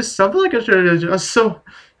something like so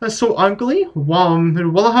ugly. Well, on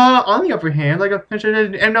the other hand, like,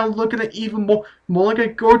 I'm now looking at even more like a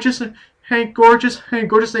gorgeous than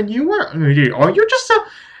you were. Are you just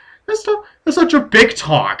that's such a big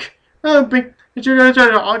talk? big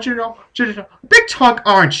talk,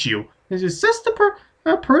 aren't you? Is this the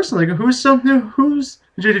person like who's who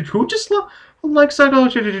just likes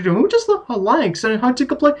who just likes how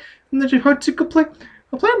to play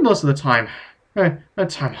play most of the time.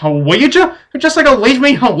 How will you just like leave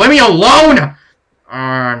me alone?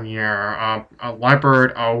 Yeah,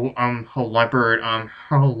 Libert, will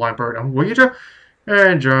you just,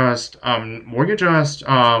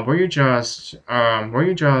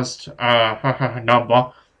 not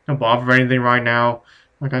bother anything right now?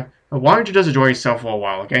 Okay, why don't you just enjoy yourself for a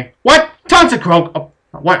while, okay? What? Time to croak! Oh,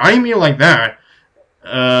 why are you mean like that?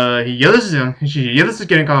 Yeah, this is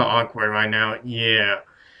getting kind of awkward right now. Yeah,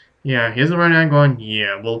 here's the right now going,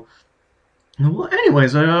 yeah, well,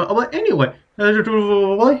 anyways, anyway,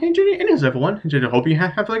 anyways, everyone, hope you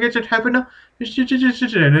have like hope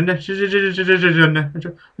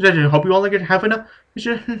you all like have enough.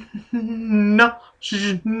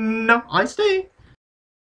 No, I stay.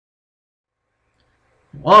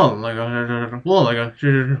 Well,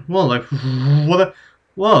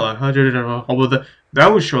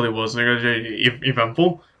 that was surely was like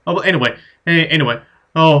eventful. Oh, but anyway, anyway.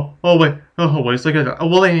 Wait, it's like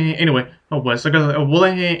anyway, it's like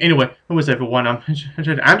anyway, it was everyone. I'm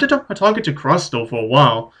talking to Crustle for a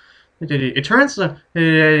while. It turns out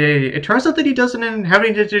that he doesn't have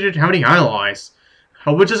any allies,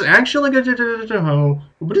 which is actually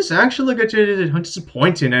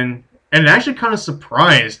disappointing and actually kind of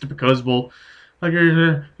surprised because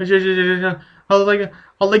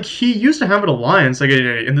like he used to have an alliance like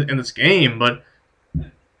in this game, but.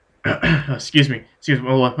 Excuse me.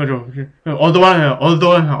 Although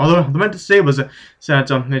I meant to say was that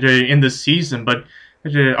in this season, but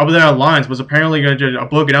over their alliance was apparently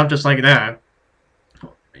broken out just like that.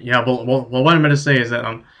 Yeah, well, what I meant to say is that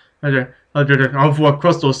what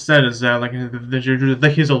Crystal said is that like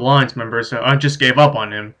his alliance members just gave up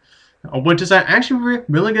on him, which is actually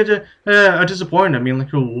really disappointing. I mean,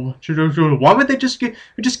 like, why would they just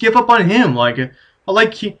give up on him? Why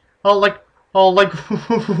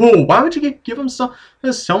would you give him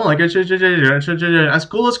someone like as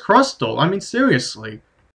cool as Crustle? I mean, seriously.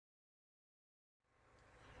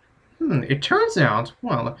 It turns out,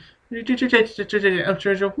 well, if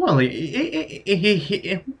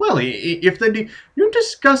the new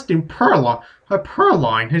disgusting Purrloin,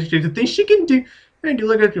 you think she can do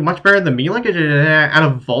like much better than me, like at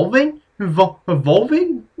evolving? Well, I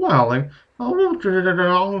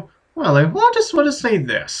just want to say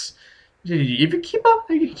this. If you keep up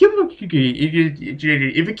with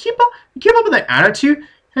that attitude,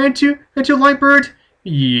 into Lightbird,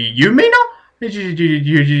 you may not you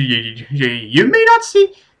may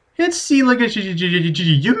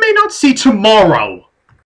not see tomorrow.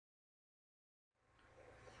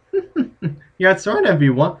 Yeah, it's alright,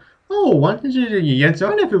 everyone. Yeah, it's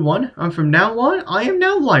alright, everyone. From now on, I am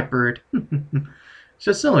now Lightbird.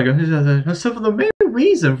 So the main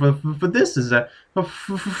reason for this is that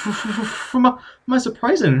my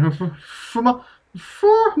surprising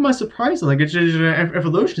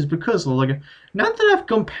evolution is because now that I've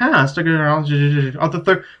gone past around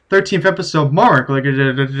the 13th episode mark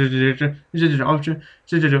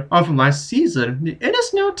from last season, it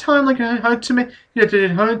is now time how to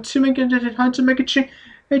make a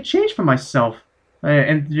change for myself,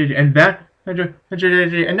 and that. And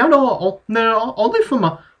not only from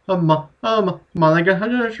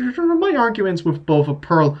my arguments with both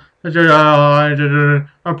Pearl Purrloin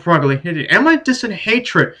and my distant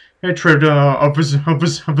hatred of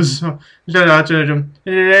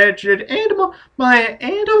my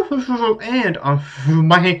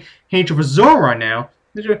hatred for Zorua now.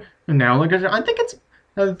 I think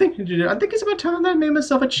it's about time that I made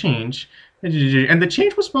myself a change. And the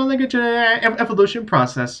change was more like an evolution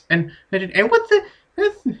process, and with the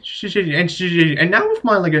and now with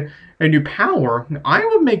my a new power, I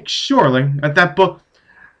will make sure that both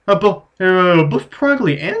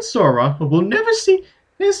Purrloin and Zorua will never see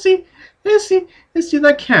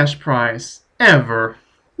that cash prize ever.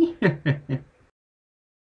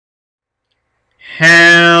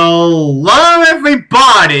 Hello,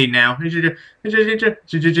 everybody! Now, as you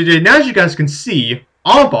guys can see,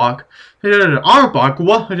 Arbok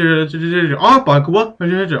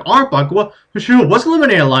was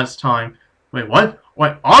eliminated last time. Wait, what?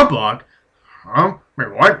 What? Arbok? Huh?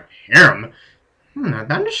 Wait, what? Him?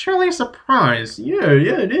 That is surely a surprise. Yeah,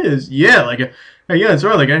 it is. Yeah, yeah, it's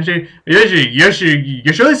right.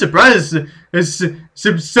 You're surely surprised.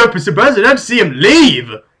 Surprised not to see him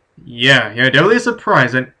leave. Yeah, definitely a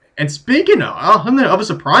surprise. And speaking of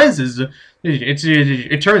surprises,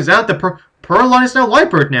 it turns out that Purrloin is now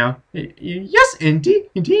Lightbird now. Yes,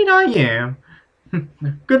 indeed I am.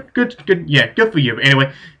 Good. Yeah, good for you.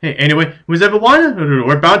 Anyway, was everyone?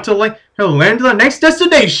 We're about to land to the next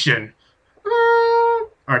destination.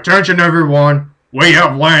 Attention, everyone. We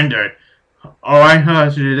have landed. Alright,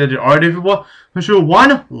 everyone.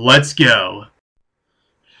 Let's go.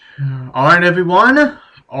 Alright, everyone.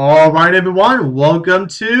 Welcome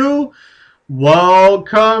to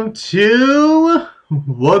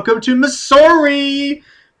Missouri.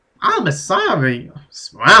 Missouri.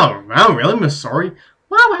 Wow, really, Missouri?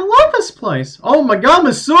 Wow, I love this place. Oh my god,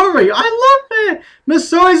 Missouri. I love it.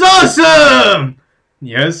 Missouri's awesome.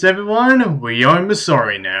 Yes, everyone, we are in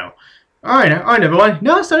Missouri now. Alright, everyone.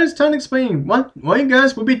 Now it's time to explain what you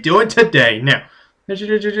guys will be doing today. Now for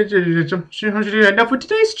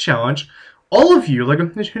today's challenge, all of you,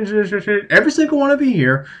 every single one of you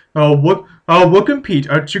here, will compete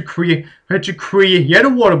to create yet a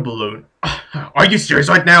water balloon. Are you serious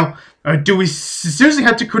right now? Do we seriously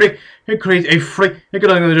have to create a free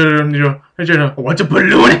water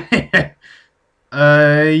balloon?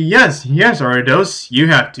 Yes, Aridos, you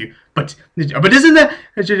have to. But isn't that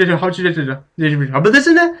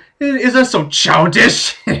so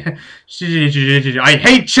childish? I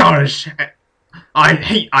hate childish. I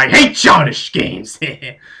hate childish games.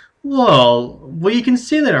 well, you can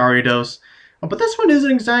see that, Aridos. But this one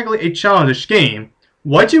isn't exactly a childish game.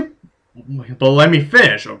 But let me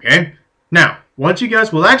finish, okay? Now, what you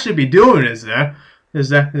guys will actually be doing is that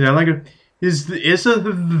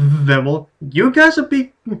you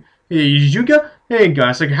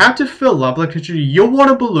guys have to fill up your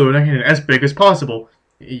water balloon as big as possible.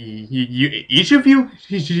 Each of you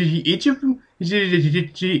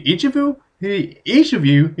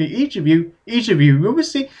will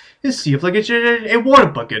receive a water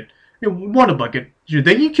bucket.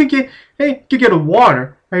 Then you can get a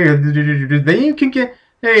water. Then you can get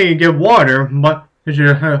water, but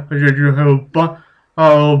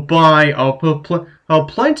by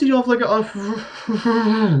plenty of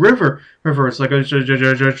rivers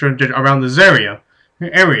around this area.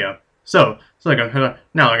 So also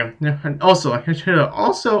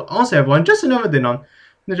everyone, just another thing on.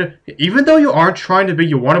 Even though you are trying to make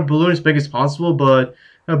your water balloon as big as possible, but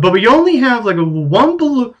we only have one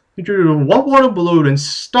water balloon in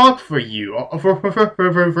stock for you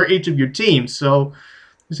for each of your teams. So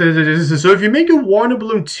if you make a water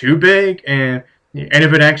balloon too big and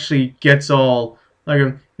if it actually gets all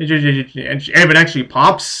and if it actually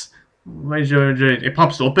pops, it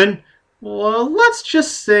pops open. Well, let's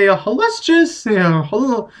just say your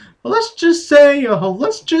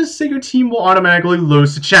team will automatically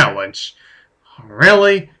lose the challenge.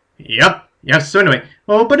 Really? Yep. So anyway,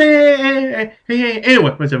 but anyway,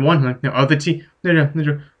 was everyone of the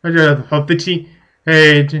team?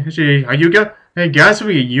 Hey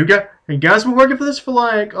guys, we're working for this for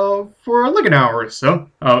an hour or so.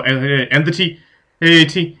 And the team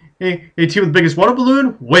with the biggest water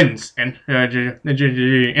balloon wins, and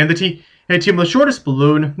the team with the shortest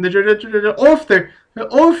balloon, or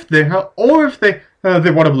if their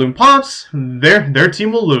water balloon pops, their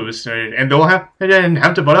team will lose, and they'll have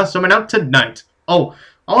to vote someone out tonight. Oh,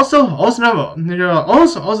 also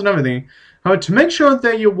another thing, to make sure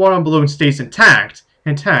that your water balloon stays intact,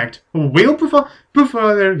 we'll provide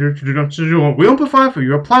for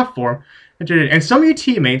your platform, and some of your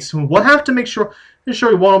teammates will have to make sure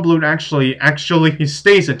your water balloon actually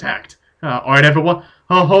stays intact. Alright, everyone.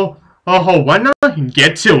 Why not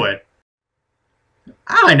get to it?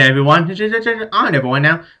 Alright, everyone. Now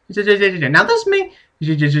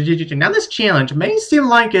this challenge may seem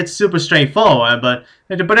like it's super straightforward, but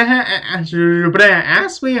as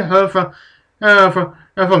we heard from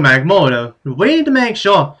Magnezone, we need to make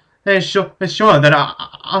sure that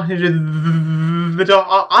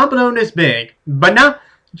our balloon is big, but now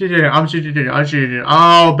it's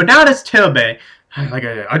too big.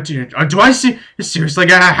 Do I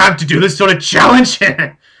seriously I have to do this sort of challenge?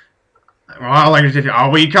 Well, I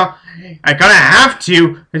gotta have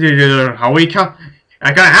to.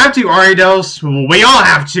 I gotta have to, Aridos. We all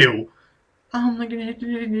have to. Oh my god,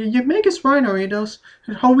 you make us right, Aridos.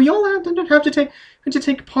 We all have to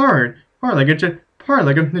take part. Alright,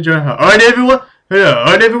 everyone.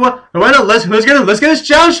 Let's get this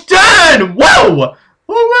challenge done. Whoa!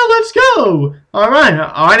 Oh well, let's go.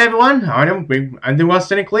 Alright, everyone. I think we're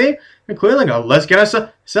standing clear. Let's get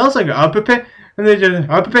ourselves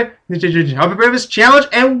prepare this challenge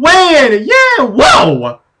and win. Yeah,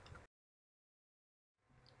 whoa.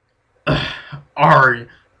 Are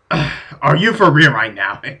you for real right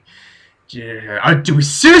now? Do we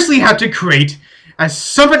seriously have to create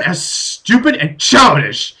something as stupid and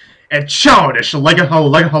childish like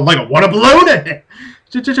a water balloon?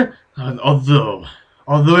 Although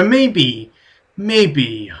it may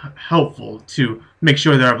be helpful to make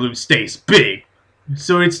sure that our balloon stays big,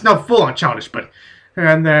 so it's not full on childish, but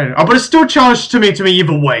it's still childish to me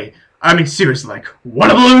either way. I mean, seriously, like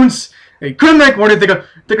water balloons. Hey, couldn't like want to think of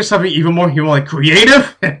something even more like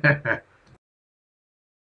creative.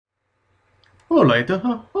 All right,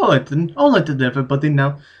 everybody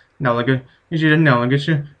now like a now like a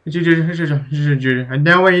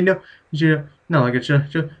now I know now like a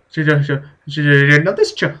now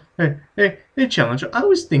this challenge. I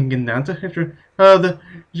was thinking that the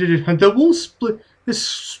will split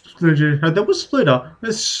that was split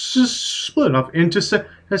off into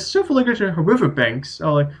several like riverbanks,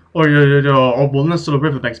 or well, not sort of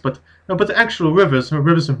riverbanks, but the actual rivers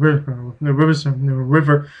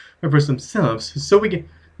themselves. So we can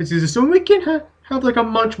have like a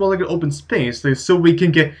much more like an open space, like, so we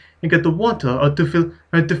can get the water to fill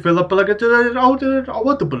up like a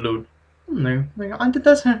water balloon. I think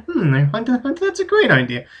that's a great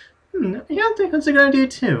idea. Yeah, I think that's a good idea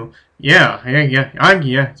too. Yeah. I'm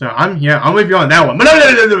with you on that one.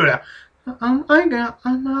 I'm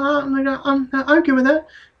not arguing with that.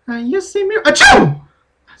 Yes, same here. Achoo!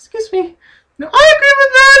 Excuse me. No, I agree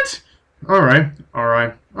with that. All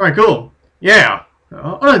right, cool. Yeah.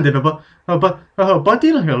 All right,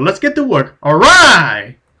 buddy, let's get to work. All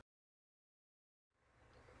right.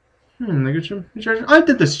 I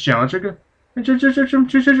did this challenge. I did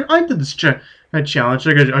this challenge. I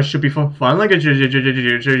should be fun. Like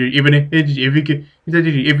even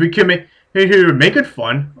if we can make it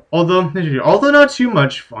fun, although not too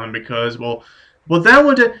much fun, because well that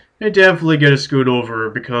would definitely get us screwed over,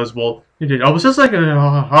 because I was just like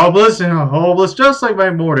hopeless, just like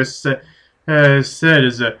Mike Mortis said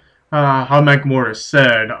how Mike Mortis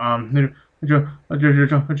said we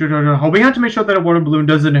have to make sure that a water balloon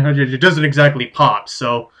doesn't exactly pop.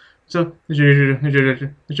 But I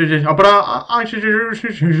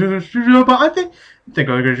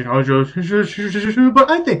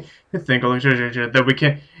think that we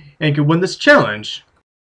can win this challenge.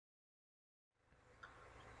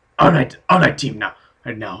 All right, team now.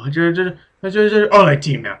 All right,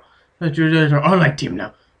 team now. Team now. All right, team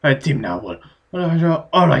now.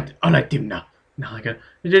 Now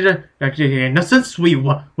since we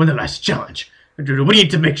won the last challenge, we need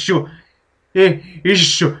to make sure. We need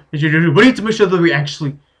to make sure that we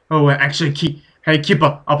actually keep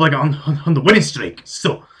up like on the winning streak.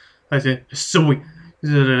 So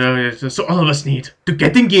all of us need to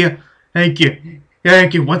get in gear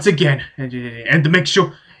once again, and to make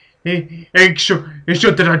sure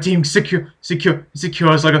that our team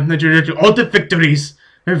secures like all the victories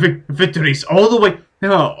all the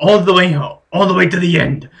way to the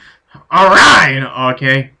end. All right,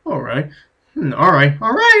 okay, all right. All right,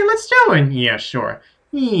 let's do it. Yeah, sure.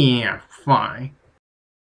 Yeah, fine.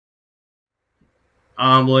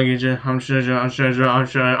 I'm sure. I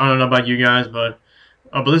don't know about you guys, but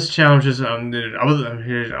this challenge is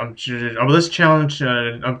this challenge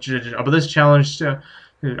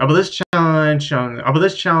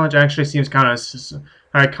actually seems kind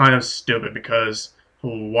of stupid, because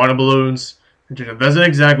water balloons isn't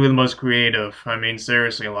exactly the most creative. I mean,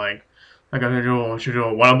 seriously, like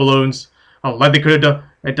water balloons. Like they could have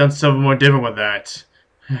done something more different with that.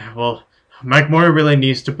 Well, Mike Moore really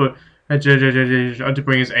needs to to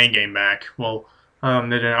bring his A game back. Well,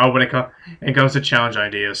 when it comes to challenge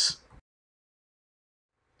ideas.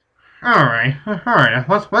 All right.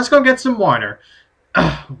 Let's go get some water.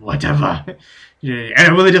 Whatever. And I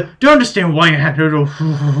really don't understand why I had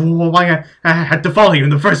to follow you in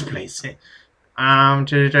the first place.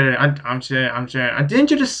 Didn't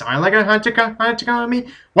you decide like I had to come with me?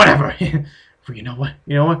 Whatever. Well, you know what?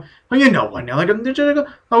 Well, you know what now? Like,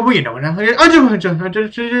 well, you know what now? Like, I don't want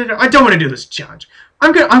to do this challenge.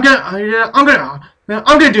 I'm gonna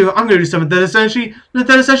do something that is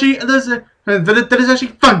actually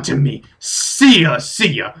fun to me. See ya.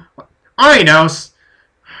 Alright, now.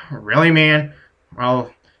 Really, man?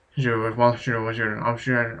 Well, I'm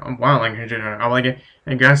like it.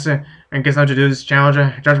 I guess I have to do this challenge.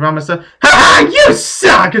 Judge about myself. Ha! You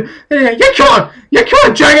suck! You can't,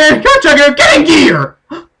 Dragon! Get in gear!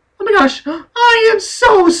 Oh my gosh! I am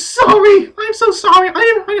so sorry. I'm so sorry.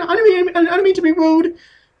 I didn't mean to be rude.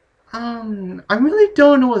 I really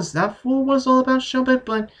don't know what that fool was all about, Shuppet,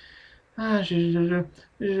 but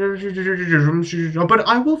but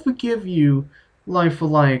I will forgive you. Like for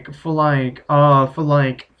the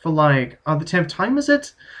 10th time, is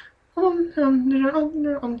it? I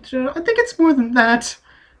think it's more than that.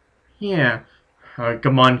 Yeah.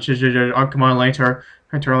 Come on, later.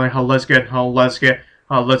 Let's get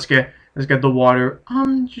let's get the water. How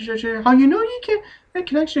you know you can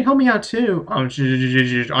actually help me out too? I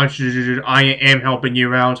am helping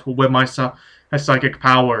you out with my psychic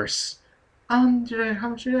powers. No,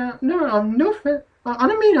 I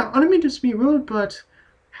don't mean to be rude, but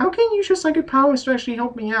how can you use your psychic powers to actually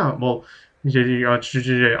help me out? Well,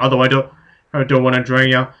 although I don't want to drain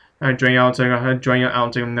you. Drain out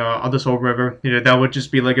in the other Soul River. That would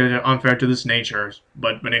just be like unfair to this nature.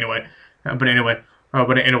 But anyway,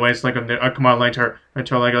 it's like come on later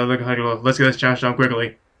until let's get this challenge done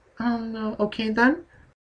quickly. Okay then.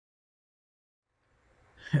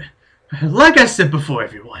 Like I said before,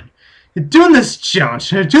 everyone, doing this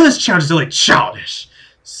challenge is really childish.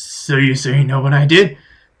 So you know what I did?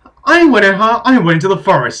 I went into the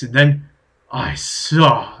forest and then I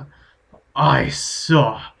saw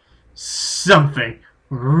something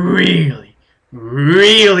really,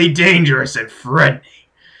 really dangerous and threatening.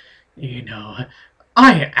 You know,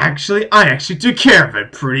 I actually took care of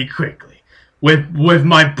it pretty quickly with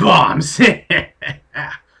my bombs.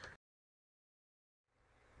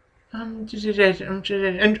 And just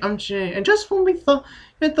when we thought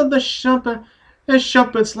the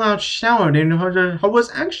Shuppet's loud shower, I was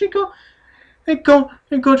actually going to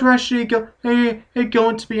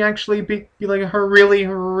be like her really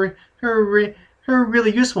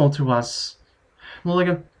useful to us. Well, like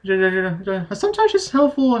sometimes it's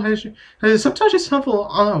helpful. Sometimes it's helpful.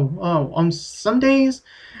 On some days,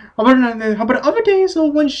 but other days,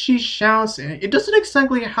 when she shouts, it doesn't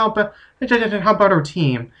exactly help out our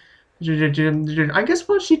team. I guess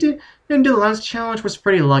what she did in the last challenge was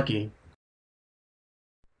pretty lucky.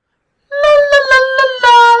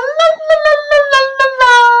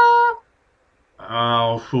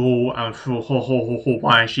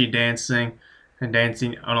 Why is she dancing? And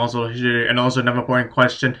also another important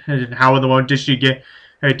question: how in the world did she get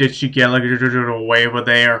like way over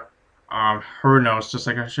there? Who knows? Just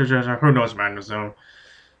like who knows, Magnezone.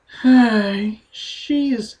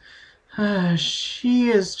 She's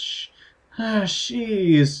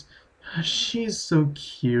so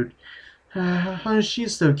cute.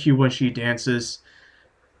 She's so cute when she dances.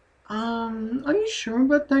 Are you sure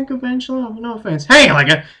about that, Angela? No offense. Hey,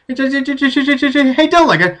 hey, don't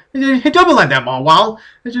be like that, While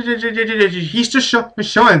he's just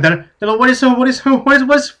showing that what his feelings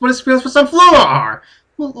for Sunflora are.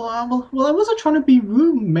 Well, I wasn't trying to be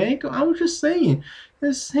rude, Meg. I was just saying.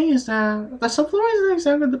 The thing is that Sunflora isn't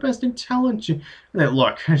exactly the best intelligence.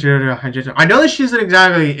 Look, I know that she isn't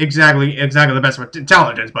exactly the best with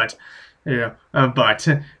intelligence, but yeah, but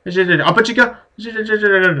you gotta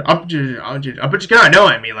know.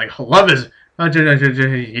 I mean, like, love is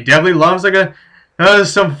he definitely loves like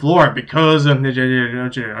Sunflora because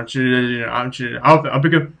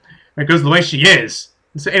because of the way she is.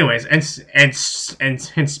 So, anyways, and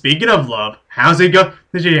speaking of love, how's it go?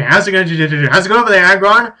 How's it go over there,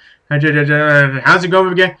 Agron? How's it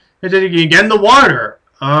going again? You get in the water.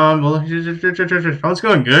 Well, it's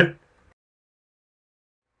going good.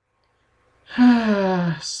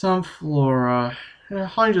 Sunflora,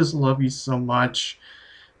 I just love you so much.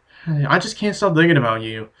 I just can't stop thinking about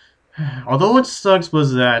you. Although what sucks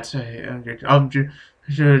was that I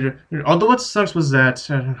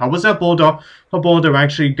was at Boldore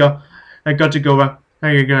actually got to go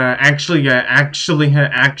actually got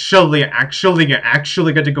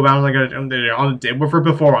to go out like on a date with her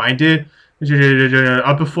before I did.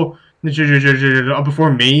 Before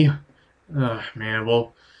me. Man,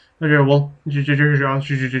 well. Although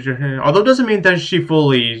it doesn't mean that she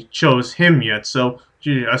fully chose him yet, so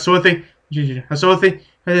I think I still have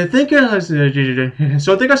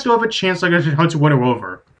a chance how to win her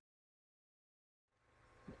over.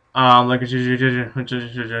 Like I'm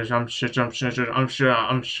sure.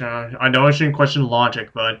 I know I shouldn't question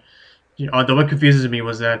logic, but although what confuses me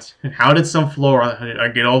was that how did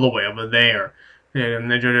Sunflora get all the way over there?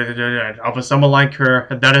 And for someone like her,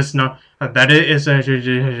 that is not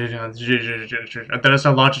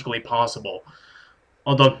logically possible.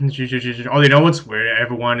 Although you know what's weird,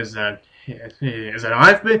 everyone, is that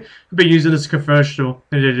I've been using this confessional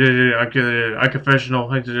for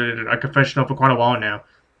quite a while now.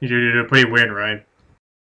 Pretty weird, right?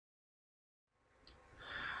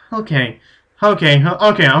 Okay,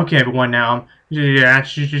 everyone. Now,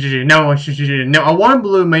 no, a warm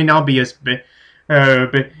blue may not be as big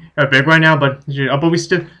right now, but we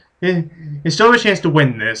still have a chance to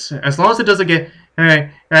win this. As long as it doesn't get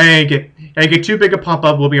too big a pop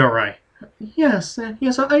up, we'll be all right. Yes, I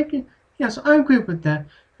agree with that.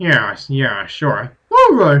 Yeah, sure.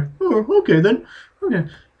 All right. Oh, okay then. Okay.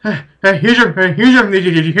 Here's your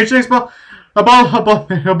next ball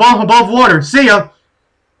above water. See ya.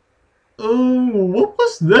 Oh, what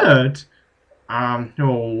was that?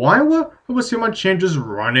 Why was Hitmonchan just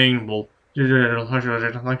running? Well,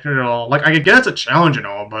 like I guess it's a challenge and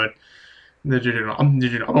all, but we're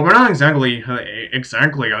not exactly on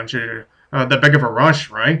that big of a rush,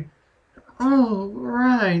 right? Oh,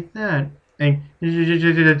 right, that. Hey,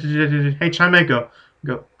 Chime,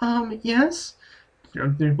 yes.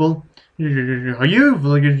 Well,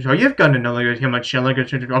 you've gotten to know like Hitmonchan like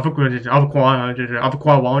of a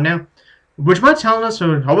while now. Would you mind telling us?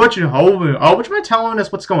 Would you mind telling us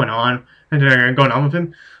what's going on with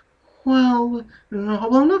him? Well,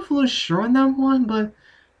 I'm not fully sure on that one, but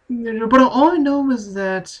all I know is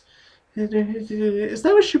that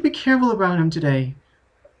we should be careful about him today.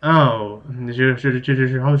 Oh,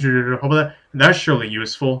 that's surely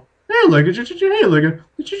useful. Hey, look, hey, look,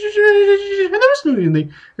 there's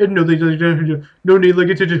no need,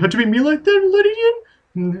 like, to be me like that,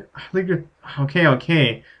 Lydian. Like, okay,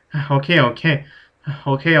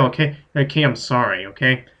 I'm sorry,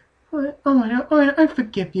 okay? Alright, I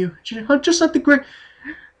forgive you. Just like the great,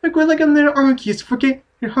 like I'm the Arceus, forget,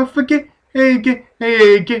 if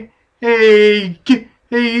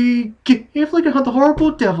like the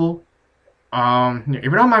horrible devil. If you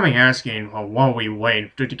don't mind me asking, while we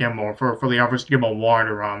wait to get more for the others to get more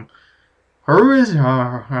water, who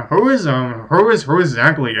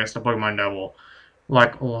exactly is the Pokemon Devil?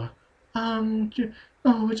 Like,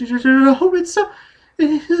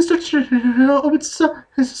 it's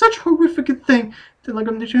such a horrific thing that like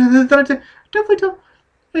that I definitely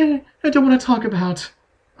I don't want to talk about.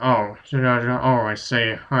 Oh, I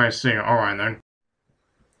see, alright then.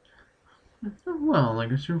 Well,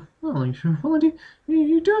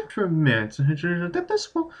 you do have to admit that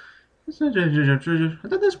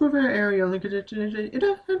this river area, it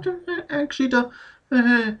actually does,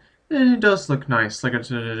 it does look nice, like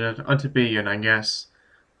to be in, I guess.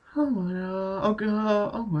 Okay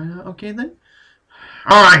then.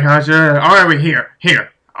 Alright, we're here.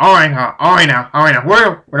 Alright now,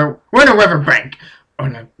 we're in a riverbank. Oh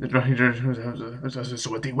no, what are you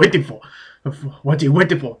waiting for? What are you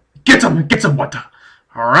waiting for? Get some water.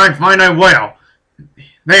 Alright, fine, I will.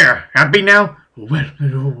 There, happy now? Well,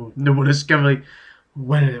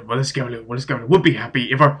 Escavalier would be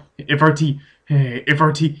happy if our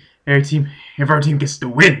team gets the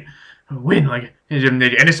win. Like, and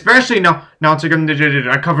especially now to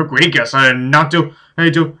I cover Gregas, not to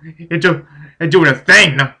do the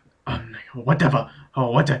thing. Whatever.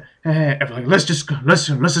 Oh, what the? Let's just go. Let's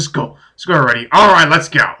just go. Let's go already. All right, let's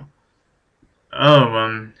go.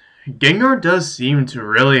 Oh, Gengar does seem to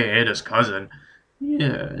really hate his cousin.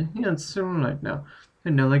 Yeah, it's right now.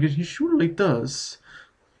 And now, like, he surely does.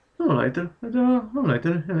 Alright, and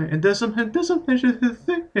there's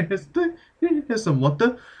some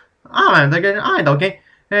water. Alright, okay.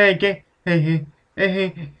 Hey,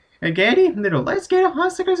 Gary, let's get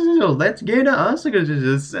us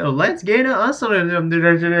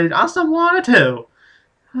some water too.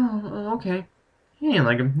 Oh, okay. Hey,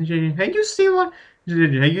 like, hey, you see what,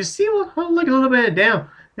 like a little bit down.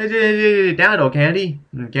 Down, Candy.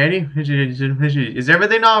 Is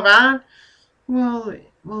everything alright? Well,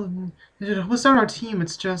 what's on our team?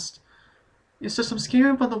 It's just I'm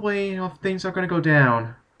scared by the way of things are gonna go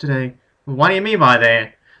down today. What do you mean by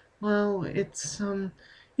that? Well, it's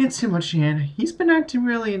Hitmonchan. He's been acting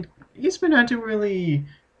really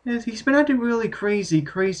crazy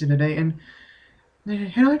today, and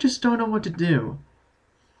I just don't know what to do.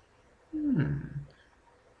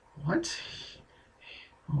 What?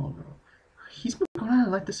 Oh, he's been going on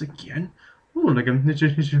like this again. Oh, like is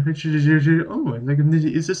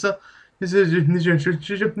this a are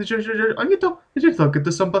you talking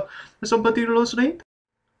to somebody Roserade?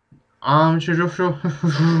 Just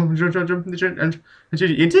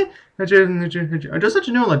let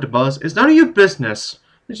you know, Electabuzz, it's none of your business.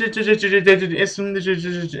 It's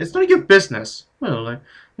none of your business. Well, like,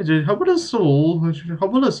 how about a soul? How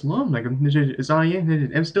about a slum? Like,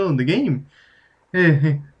 I'm still in the game.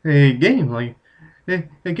 Game, like.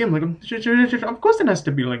 Again, like, of course it has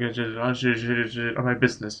to be like my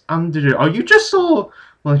business. Are you just so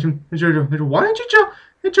like, why don't you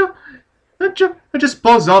just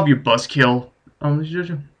buzz off, you buzzkill?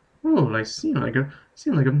 Oh, I seem like are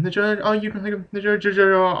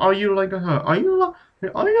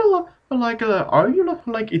you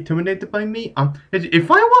like intimidated by me? If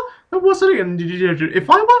I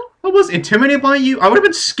was intimidated by you, I would have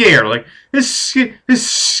been scared. Like,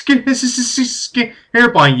 scared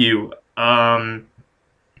by you. I'm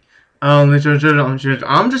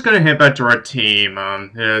just gonna head back to our team.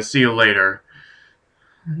 See you later.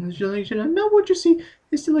 Now what you see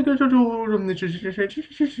it's like look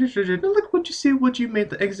what you see, what you made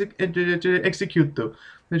the execute though.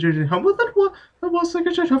 How about that one? That was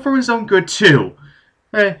like for his own good too.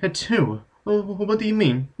 Too. Oh, what do you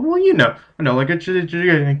mean? Well, you know, I know, like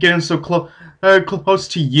getting so close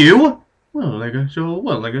to you. Well, like so,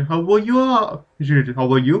 well, like how well you are? How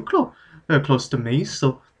well you close to me?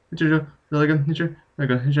 So, like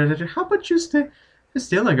how about you stay?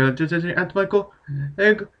 Still, like at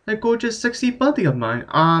my gorgeous, sexy body of mine.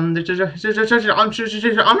 I'm not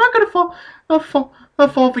gonna fall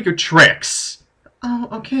for your tricks. Oh,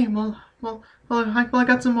 okay. Well, I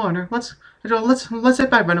got some order. Let's head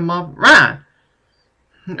back, Venomoth. Right.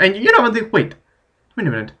 And you know what? Wait a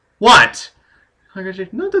minute. What? I got you.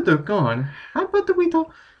 No, go on. How about we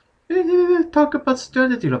talk about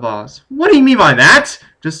strategy, boss? What do you mean by that?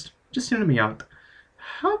 Just hear me out.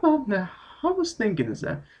 How about now? I was thinking is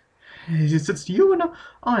that since you and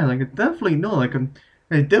I like definitely know like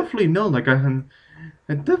I definitely know like I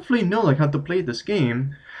definitely know like how to play this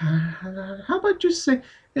game. How about you say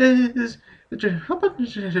how about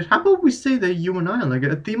we say that you and I like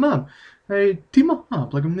a team up, like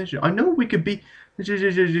I know we could be.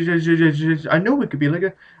 I know we could be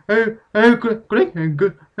like a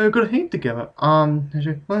good hang together.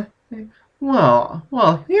 Well,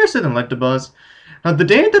 here's it, Electabuzz. The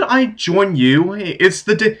day that I join you, it's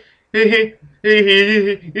the day. It's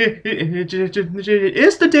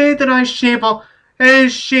the day that I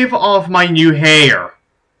shave off my new hair.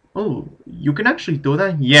 Oh, you can actually do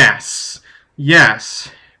that? Yes.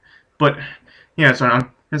 But yeah, so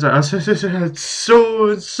I'm not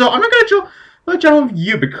gonna join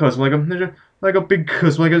you because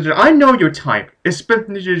because I know your type.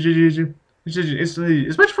 Especially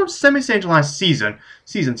from Simisage last season.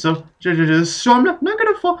 So I'm not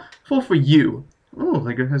gonna fall for you. Oh,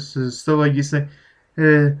 so like you say,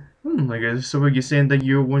 so like you're saying that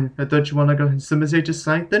I thought you want like a Simisage's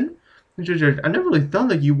side then? I never really thought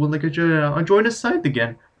that you would join his side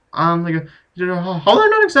again. How I'm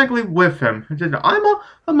not exactly with him. I'm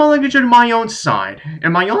like my own side,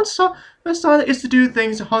 and my own side is to do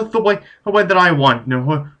things the way that I want.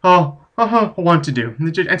 Want to do.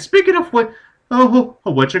 And speaking of which, I'm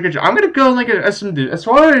gonna go like as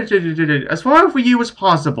far for you as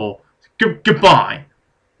possible. Goodbye.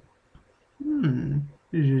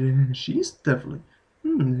 She's definitely.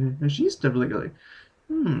 She's definitely.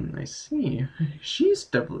 I see. She's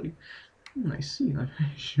definitely. I see.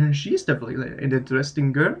 She's definitely an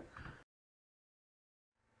interesting girl.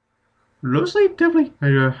 Roserade definitely.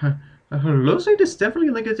 Roserade is definitely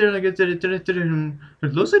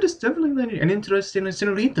Roserade is definitely like an interesting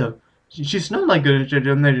senorita. She's not like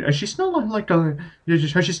she's not like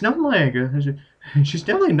she's not like she's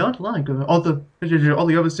definitely not like all the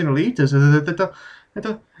other senoritas that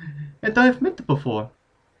I've met before.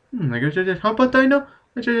 How about I know?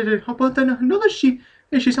 How about I know that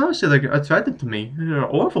she's honestly like attracted to me,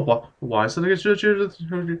 or otherwise, so like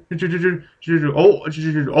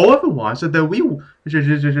otherwise that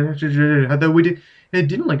we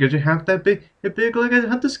didn't like have that big like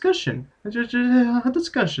a discussion,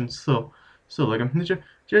 So like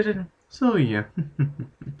so yeah.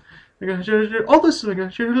 All this like I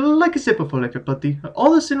said before, like buddy,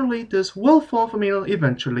 all the senoritas will fall for me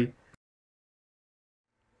eventually.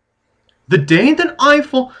 The day that I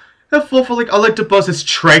fall for like Electabuzz's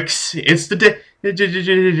tricks, it's the day.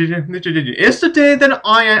 It's the day that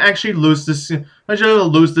I actually lose this.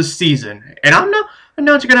 Lose this season, and I'm not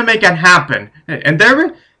gonna make it happen. And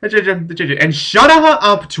there, and shut her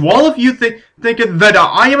up to all of you thinking that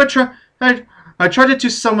I am attracted to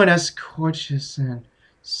someone as gorgeous and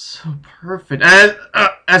so perfect,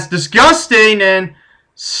 as disgusting and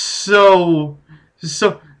so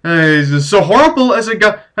horrible as a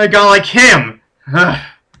guy like him.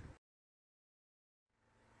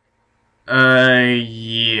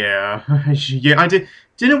 Yeah, I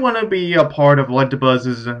didn't want to be a part of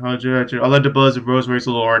Electabuzz's Electabuzz and Roserade's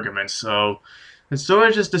little argument, so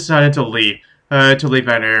I just decided to leave that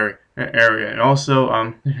area, and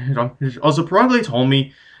also Purrloin told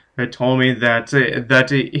me that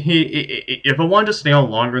if I want to stay on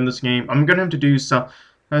longer in this game, I'm gonna have to do something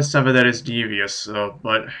that is devious. So,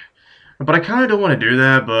 but I kind of don't want to do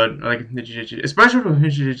that. But like, especially when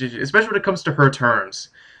it comes to her terms.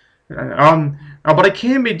 But I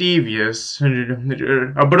can be devious,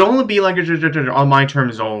 but only be like on my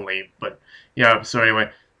terms only. But yeah. So anyway,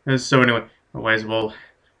 anyways, well,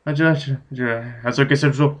 that's okay.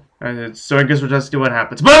 So I guess we'll just see what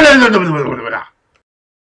happens.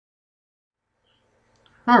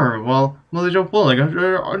 Alright, well, alright everyone,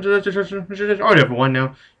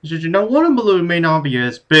 now, Water Balloon may not be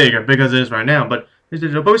as big as it is right now, but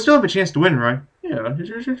But we still have a chance to win, right? Yeah,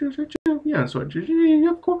 yeah, so of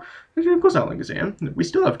course Alakazam. We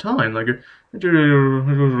still have time, like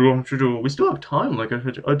we still have time, like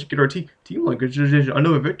to get our team like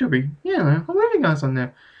another victory. Yeah, I'm waiting guys on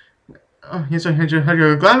that. Yes, I'm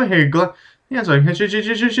glad here. Yeah, so yeah,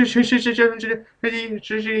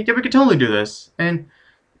 we can totally do this. And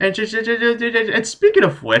speaking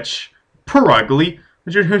of which, Purrloin,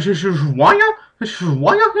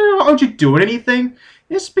 why aren't you doing anything?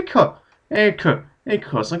 It's because,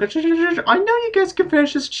 because like, I know you guys can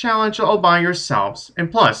finish this challenge all by yourselves.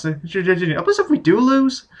 And plus if we do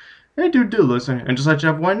lose, do lose, and just let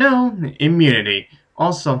everyone know, immunity.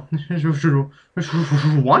 Also,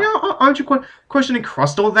 why aren't you questioning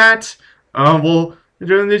Crustle that? Well,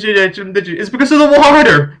 it's because of the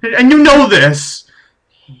water, and you know this.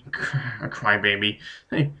 Crybaby.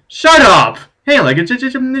 Hey, shut up! Hey, like,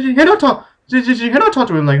 don't talk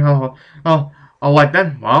to him like, oh, like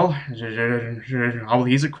that. Well,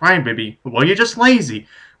 he's a crybaby. Well, you're just lazy.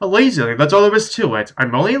 Lazy, like, that's all there is to it.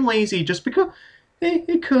 I'm only lazy just because, like,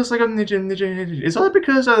 it's all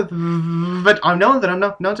because but I know that I'm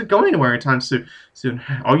not going anywhere anytime soon.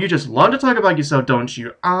 Oh, you just love to talk about yourself, don't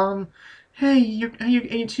you? Hey, you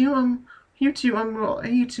two, would you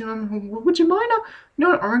mind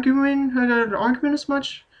not arguing as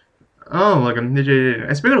much? Oh, like,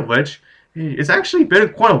 speaking of which, it's actually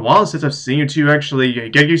been quite a while since I've seen you two actually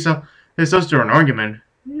get yourself to an argument.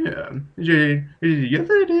 Yeah,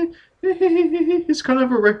 it's kind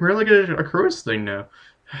of really a curious thing now.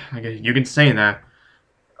 Like, you can say that.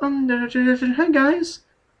 Hey guys,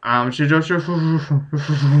 where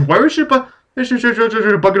is your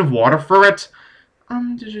bucket of water for it? I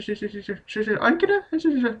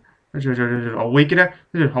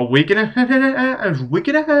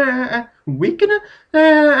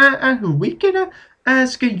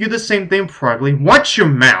ask you the same thing probably. Watch your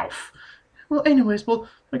mouth. Well, anyways, well,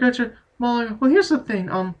 I got you. Well, here's the thing.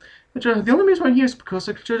 The only reason I'm here is because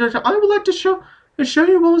I would like to show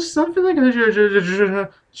you something like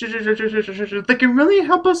that can really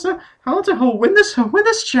help us how to win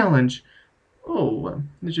this challenge. Oh,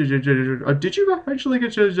 did you actually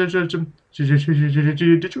get did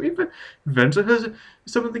you even invent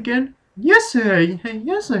something again? Yes,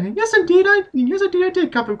 yes, indeed, I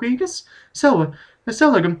did, Coppercreek. So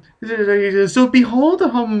behold,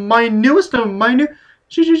 my newest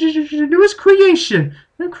creation,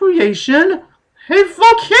 hey,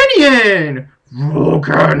 Volcanion!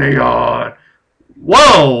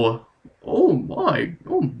 Whoa! Oh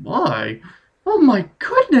my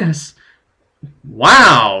goodness!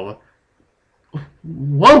 Wow!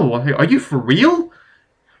 Whoa! Are you for real?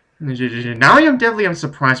 Now I am definitely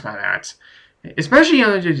surprised by that, especially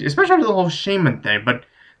after the whole shaman thing. But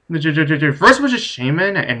first was a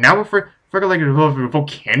shaman, and now we're for like a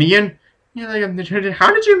Volcanion. Yeah, like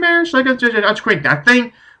how did you manage to create that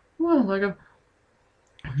thing? Well, like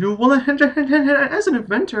well, as an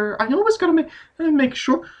inventor, I always gotta make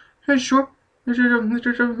sure. I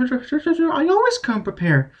always come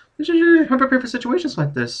prepared. I'm prepared for situations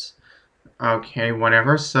like this. Okay,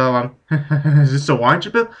 whatever. So so why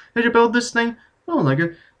did you build this thing? Oh, like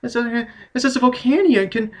it's a Volcania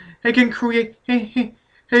can create. Hey,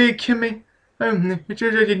 Kimmy.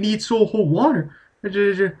 It needs whole water. It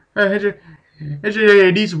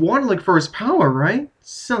needs water like for its power, right?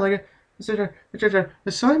 So like so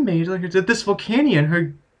I made like this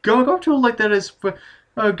Volcanion. Go to like that is go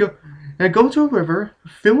to a river,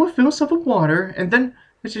 fill yourself with water, and then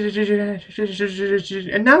and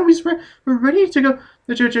now we're ready to go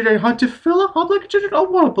to fill up like a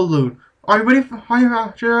water balloon. Are you ready?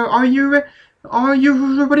 Are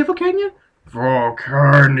you ready for Volcanion?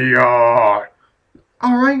 Volcanion.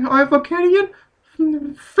 All right, Volcanion.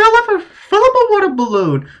 Fill up a water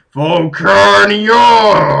balloon. Volcanion.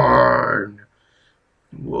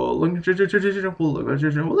 Well, let's just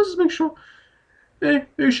make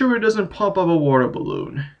sure it doesn't pop up a water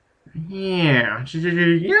balloon. Yeah,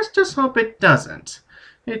 yes, just hope it doesn't.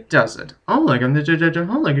 It doesn't. Oh, like are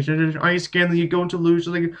you scared that you're going to lose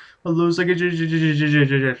are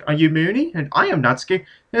you moody? And I am not scared.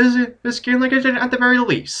 Is scared like at the very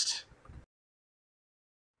least.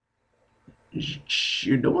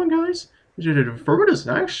 You know what, guys? Ferret is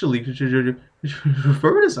actually really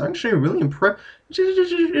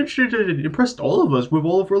impressed all of us with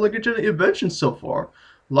all of her inventions so far.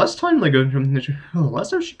 Last time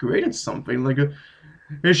she created something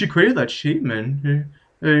she created that shaman,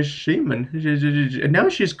 and now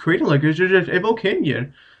she's creating a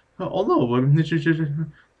Volcanion. Although and there's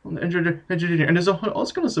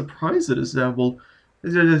also kind of surprised it is that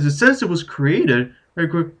it says it was created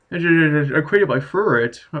created by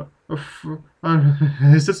Furret.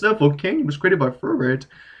 This volcano was created by Furret.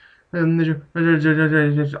 And I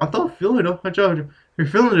thought filling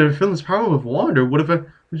its power with water would have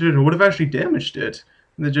actually damaged it.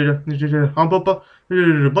 But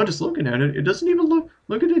just looking at it, it doesn't even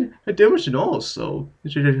look at it damaged at all. So I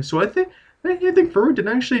think Furret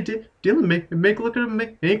didn't actually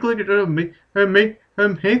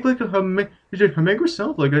make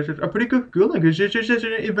herself like a pretty good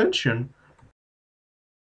invention.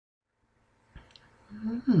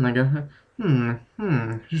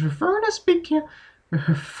 Furnace became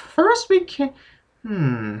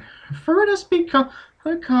Furnace become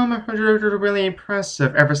really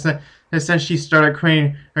impressive ever since she started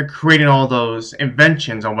creating all those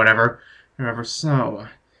inventions or whatever. So,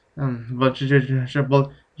 but I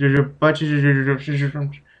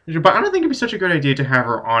don't think it'd be such a good idea to have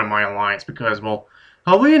her on my alliance because, well,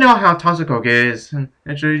 we know how Toxico is, and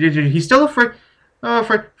he's still afraid of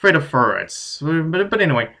Furrets. But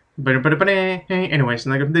anyway. Anyways,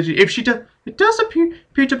 like, if she it does appear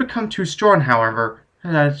to become too strong. However,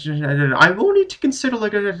 I will need to consider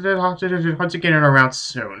like how to get it around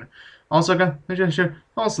soon. Also, everyone,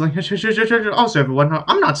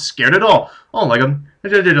 I'm not scared at all. Oh,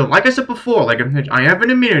 like I said before, like I have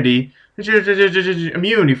an immunity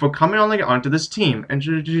for coming on onto this team, and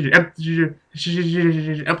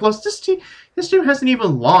plus this team hasn't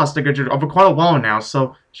even lost over quite a while now.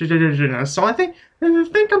 So I think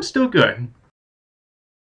I'm still good.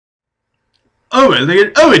 Oh,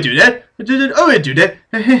 I do that.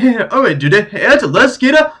 And let's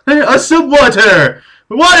get some water.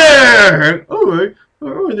 Alright, well,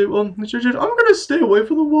 I'm gonna stay away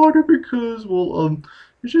from the water because, well, I'm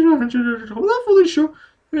not fully sure,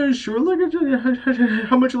 like,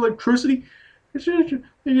 how much electricity can,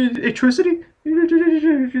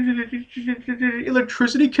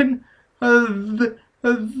 electrify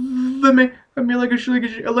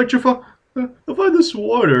this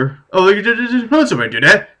water. Oh, like, not somebody do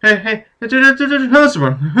that. Hey, not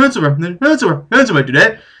somebody do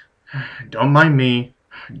that. Don't mind me,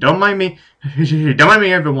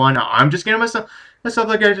 everyone. I'm just getting myself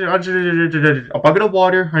like a bucket of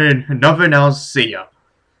water and nothing else. See ya.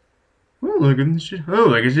 Oh, look at this shit. Oh,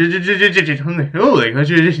 like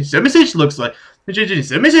Simisage looks like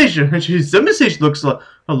Simisage looks like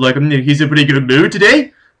he's in a pretty good mood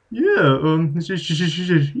today. Yeah,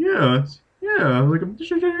 like I'm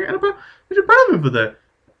proud of him for that.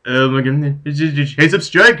 Like hey,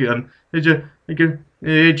 Zebstrika, hey,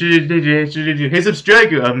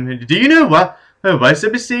 Zebstrika, do you know why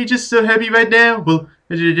Simisage is so happy right now? Well,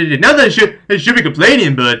 not that I should be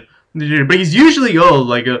complaining, but he's usually all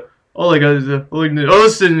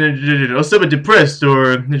somewhat depressed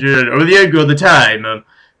or the angry all the time.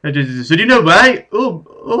 So do you know why?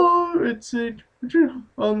 It's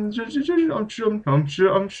I'm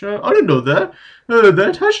sure. I don't know that.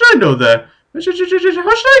 How should I know that? How should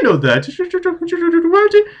I know that?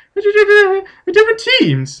 Different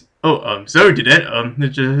teams. Oh, sorry to that.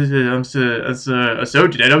 Sorry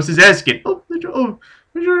to that. I was just asking. It's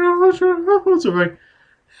alright.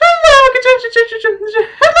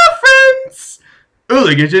 Hello, friends. Oh,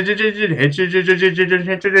 like hey,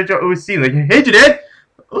 Dad.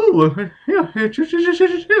 Oh, yeah,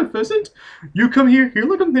 pheasant. You come here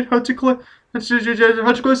like I'm how to collect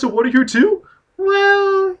some water here too?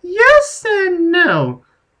 Well, yes and no.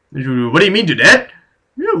 What do you mean, Dad?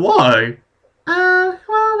 Yeah, why? Well,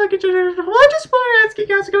 I just want to ask you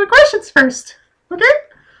guys a couple questions first, okay?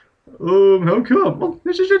 How come? Well,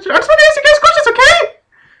 I just want to ask you guys questions, okay?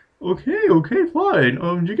 Okay, fine.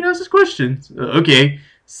 You can ask us questions. Okay.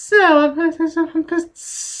 So what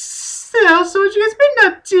you guys been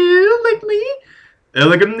up to lately?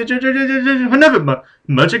 Like nothing much.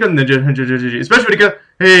 Especially because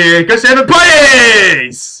I have a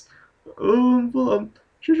place. Well,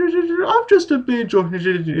 I've just been enjoying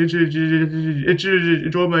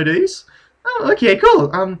my days. Oh, okay,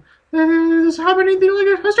 cool. How about anything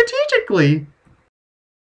like strategically?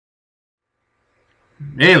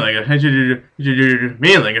 Man,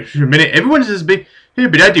 everyone's just been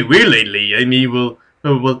acting weird lately. I mean, well, I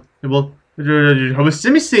was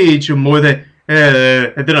Simisage more than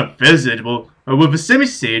a pheasant. Well, with a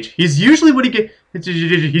Simisage, he's usually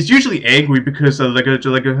he's usually angry because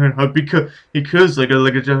Electabuzz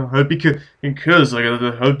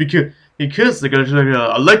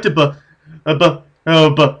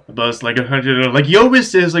like he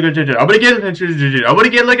always says I'm gonna get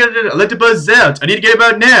Electabuzz out. I need to get him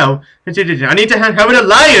out now. I need to have an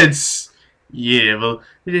alliance. Yeah, well,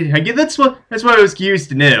 I guess that's what I was curious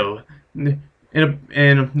to know. And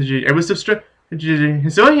it was Zebstrika.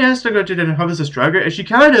 So he has to go to harvest this dragon, and she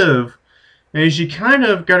kind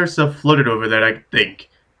of got herself floated over that, I think.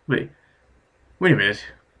 Wait a minute.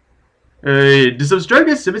 Does those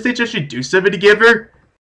dragons Simisage actually do something to give her?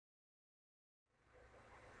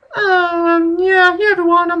 Yeah,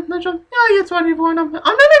 everyone. Yeah, it's what everyone. I'm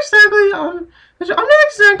not exactly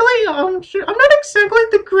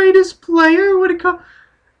the greatest player when it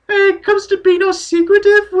comes to being all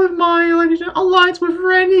secretive with my alliance with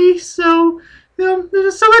Rennie. So I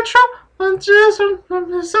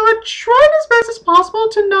tried as best as possible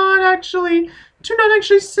to not actually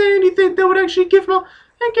say anything that would actually give my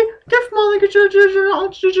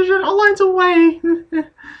alliance away.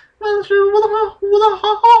 Let's do what we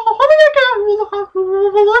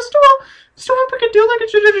can do a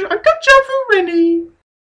good job for Rennie.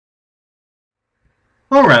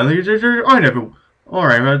 Alright, everyone.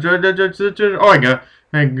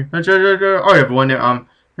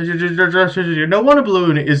 No water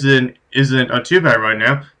balloon isn't too bad right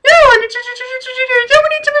now. Yeah, we need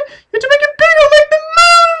to make it bigger like the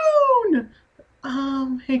moon.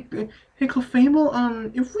 Hey, Clefable,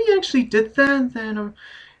 if we actually did that, then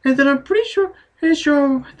I'm pretty sure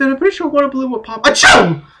water balloon will pop.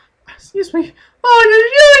 Achoo! Excuse me. Oh,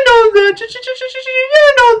 yeah, I know that.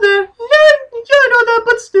 Yeah, I know that,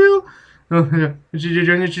 but still.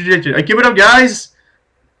 Give it up, guys.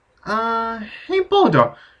 Hey,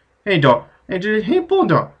 Boldore. Hey,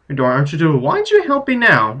 Boldore. Why don't you help me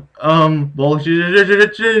now? Well,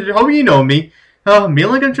 how you know me? Me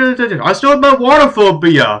like I still have my water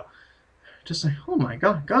phobia. Just like, oh my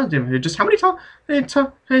god damn it! Just how many times?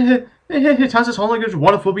 Times this whole like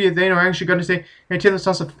water phobia thing, or actually gonna say, hey, tell us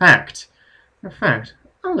a fact. A fact.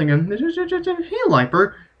 I'm like, hey,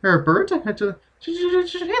 Lightbird, hey,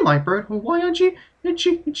 Lightbird, why aren't you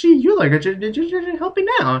like help me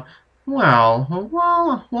out? Well,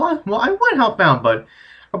 I would help out, but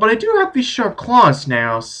I do have these sharp claws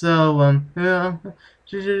now, so but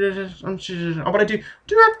I do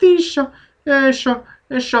have these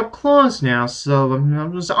sharp claws now, so I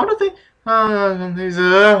don't think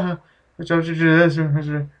so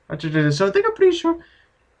I think I'm pretty sure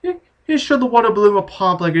the water balloon will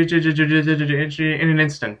pop like in an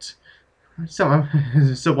instant. So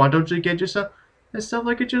why don't you get yourself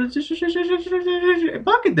like a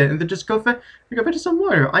bucket then, and then just go fetch some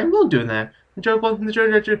water. I will do that. In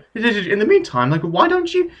the meantime, like, why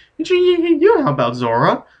don't you help out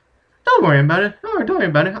Zorua? Don't worry about it. Don't worry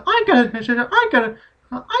about it. I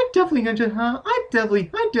definitely got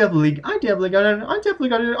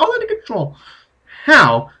it all under control.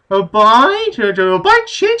 How? By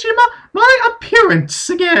changing my appearance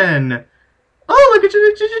again. Oh, look at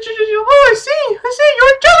you! Oh, I see.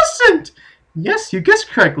 You're adjacent. Yes, you guessed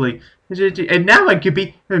correctly. And now I could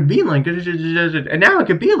be like, and now I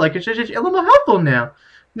could be like a little helpful now,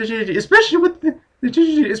 especially with those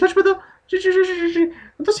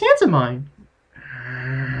hands of mine.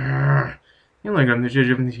 You like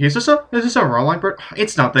is this a raw Lightbird?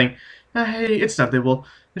 It's nothing. Hey, it's nothing. Well,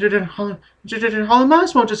 I might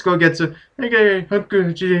as well just go get to. I'll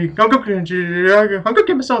go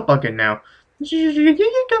get myself a bucket now. Go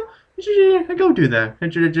do that.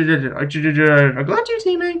 I'm glad you,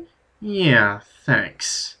 teammate. Yeah,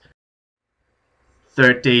 thanks.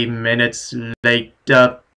 30 minutes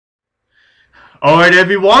later. Alright,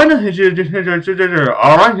 everyone. Alright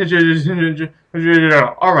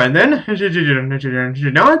then.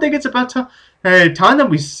 Now I think it's about time that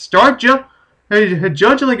we start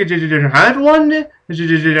judging like have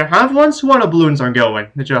one water balloons are going.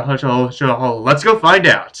 So let's go find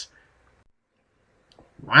out.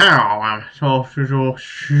 Wow,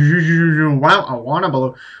 wow, a water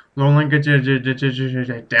balloon.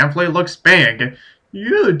 Definitely looks big.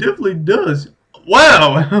 Yeah, it definitely does.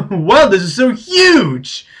 Wow, wow, this is so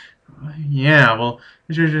huge. Yeah, well,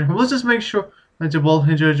 let's just make sure. Well, I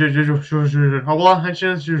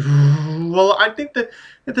think that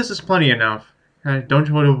this is plenty enough. Don't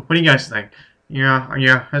you? What do you guys think? Yeah,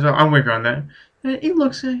 I'm with you on that. It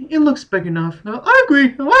looks big enough. I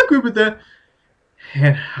agree with that.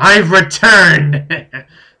 And I've returned.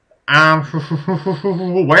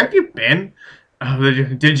 Where have you been?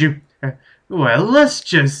 Did you? Well, let's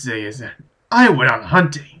just say is that I went on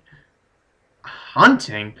hunting.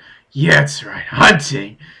 Hunting? Yeah, that's right,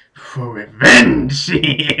 hunting for revenge.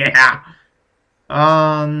 Yeah.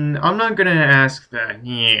 I'm not gonna ask that.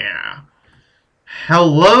 Yeah.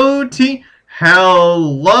 Hello, Team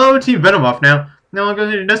Venomoth. Now I'm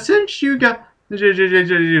gonna since you guys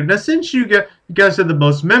are the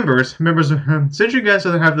most members, since you guys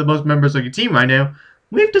have the most members of your team right now,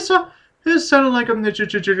 we've decided like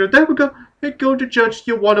that we go to judge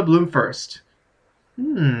your water balloon first.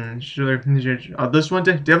 Sure. This one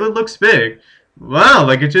definitely looks big. Wow,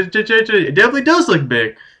 like it definitely does look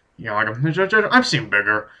big. Yeah, like I've seen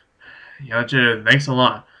bigger. Yeah, thanks a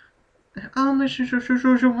lot. Hey, what's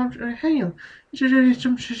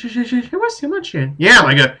Hitmonchan? Yeah,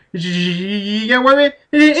 like yeah, what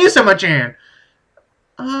is Hitmonchan?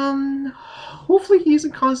 Hopefully he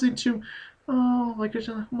isn't causing too. Oh, like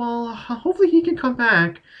well, hopefully he can come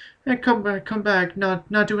back, and come back,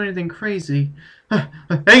 not do anything crazy.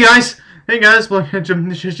 Hey guys, well, I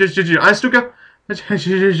still got. I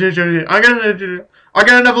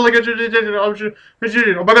got enough like I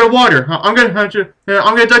got water. I'm gonna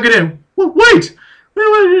dug it in. Wait,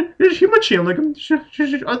 it's Hitmonchan. Like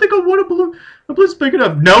I think I want a balloon. A balloon's big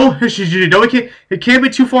enough. No, no, it can't. It can't be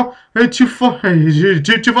too far. Too far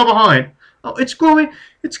behind. Oh, it's growing.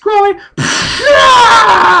 It's growing.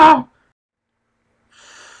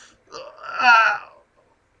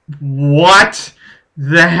 What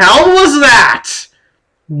the hell was that?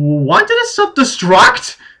 Why did it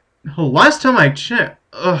self-destruct? Last time I checked,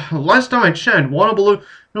 water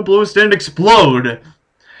balloons didn't explode.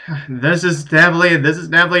 This is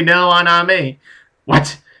definitely no one on me.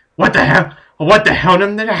 What? What the hell? What the hell?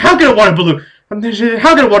 How can a water balloon?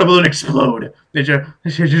 How can a water balloon explode?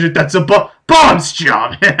 That's a bomb's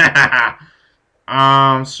job.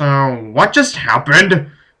 So what just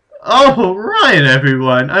happened? Oh, right,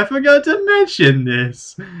 everyone. I forgot to mention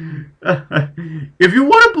this. If your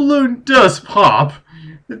water balloon does pop,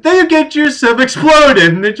 then you get yourself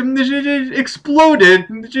exploded.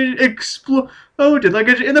 Exploded like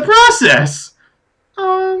in the process.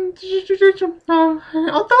 Although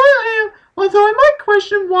I might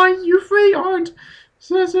question why you three aren't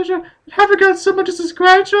haven't got so much as a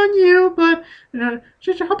scratch on you, but how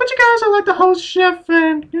about you guys are like the host, chef,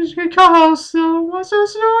 and co-host, so I guess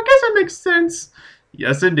that makes sense.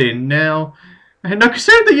 Yes, indeed. Now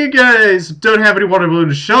considering that you guys don't have any water balloon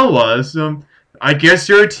to show us, I guess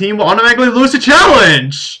your team will automatically lose the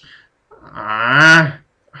challenge.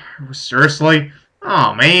 Seriously?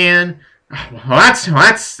 Oh man. Well,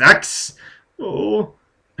 that sucks. Oh.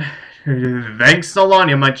 Thanks a lot,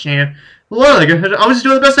 Hitmonchan. Look, I was just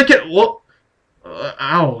doing the best I could. Whoa.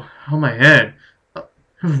 Ow. Oh, my head.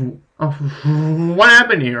 What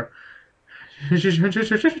happened here? Don't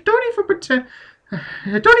even pretend.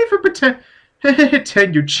 Don't even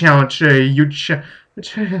pretend you challenge.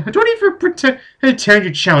 Don't even pretend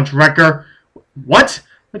you challenge Wrecker. What?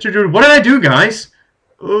 What did I do, guys?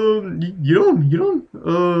 You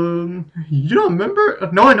don't remember?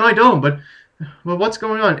 No, I don't. But what's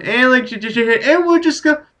going on? And we're just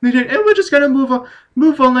gonna move on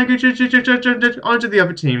like onto the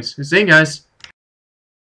other teams. See you guys.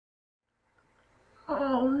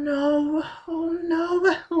 Oh no! Oh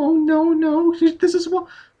no! Oh no! This is what.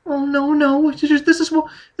 Oh no! This is what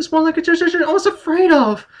like I was afraid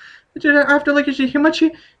of. After like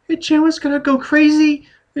Hitmonchan was gonna go crazy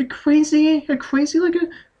like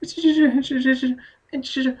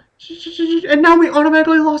and now we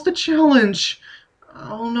automatically lost the challenge.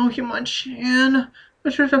 Oh no, Hitmonchan! I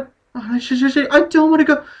don't want to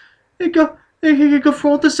go through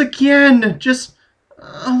all this again. Just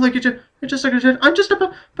I'm just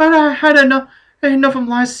about had enough from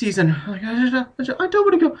last season. Like I don't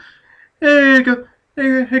want to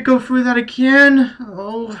go through that again.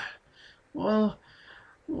 Oh well.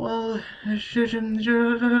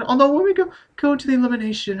 Although when we go to the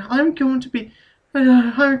elimination, I'm going to be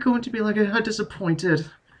like disappointed.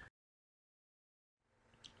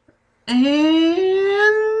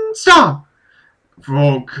 And stop.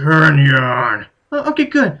 Volcanion. Okay,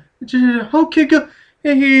 good. Okay, good.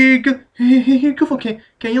 Okay,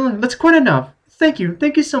 that's quite enough. Thank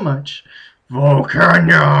you so much.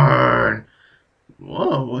 Volcanion.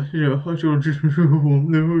 Whoa.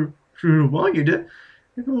 Why you did?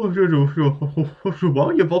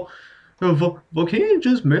 Volcanion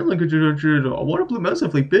just made like a water balloon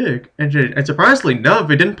massively big, and surprisingly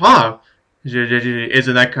enough, it didn't pop.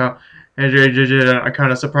 Isn't that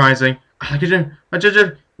kind of surprising?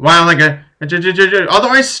 Wow, although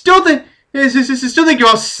I still think you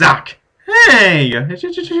all suck. Hey, there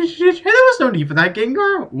was no need for that,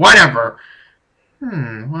 Gengar. Whatever.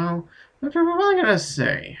 Well, what am I gonna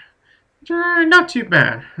say? Not too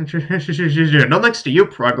bad. No thanks to you,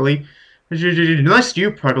 Purrloin. No thanks to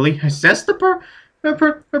you, Purrloin. Says the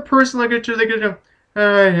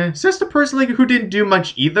person who didn't do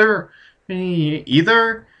much either.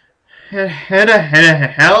 Hello,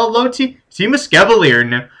 Team Escavalier.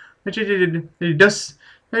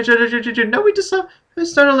 No, we just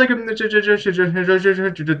started like then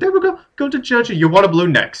we'll go to judge. You want a blue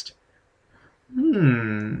next?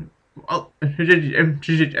 Well,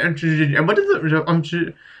 what did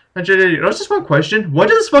the that's just one question. Where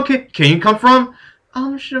did this volcano come from?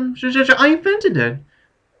 I invented it.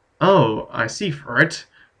 Oh, I see for it.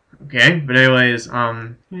 Okay, but anyways,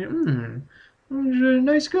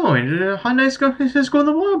 nice going. How nice going is going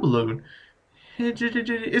the water balloon?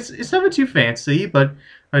 It's never too fancy, but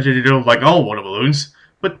I don't like all water balloons.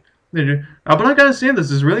 But I gotta say,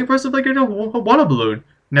 this is really impressive, like a water balloon.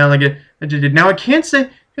 Now, now I can't say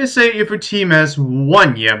if your team has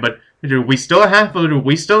won yet, but we still have one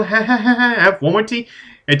more team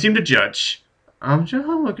to judge. All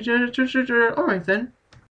right then.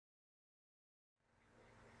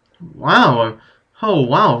 Wow. Oh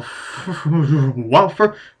wow. Wow.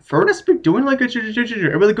 Furnace been doing like a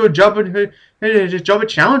really good job at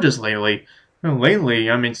challenges lately. Lately,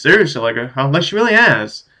 I mean seriously, like she really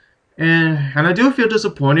has. And I do feel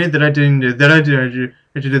disappointed that I didn't do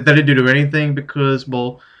anything because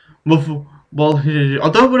although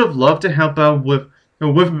I would have loved to help out with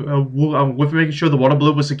making sure the water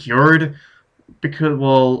balloon was secured, because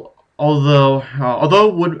although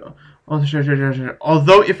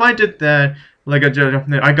if I did that,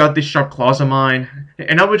 I got these sharp claws of mine,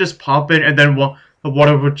 and I would just pop it, and then the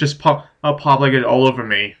water would just pop like it all over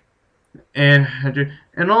me. And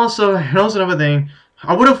also another thing,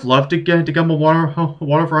 I would have loved to get more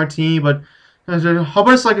water for our team, but how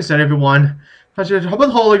about, like I said, everyone, how about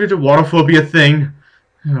the whole water phobia thing?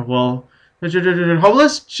 Well, let's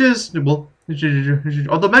just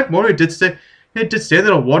although Magnezone did say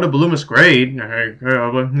that a water balloon was great,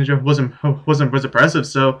 wasn't impressive,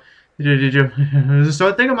 so I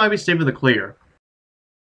think I might be staying for the clear.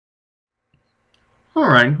 All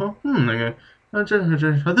right, well,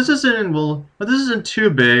 this isn't too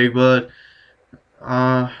big, but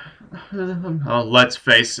let's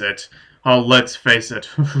face it. We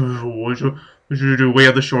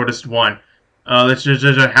have the shortest one. How do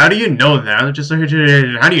you know that?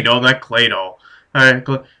 How do you know that, Claydol?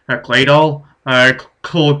 Claydol?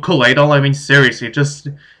 I mean, seriously, it's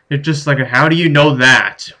just like, how do you know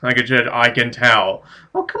that? I can tell.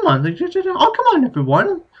 Oh, come on,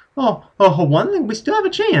 everyone. One thing, we still have a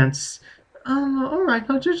chance. All right,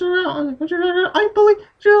 I believe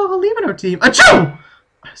I'll leave in our team. Achoo!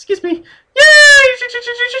 Excuse me. Yay! Get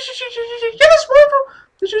this waterfall!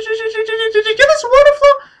 Get this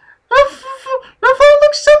waterfall! That floor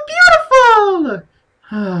looks so beautiful!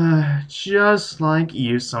 Just like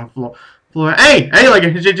you, Sunflora. Hey,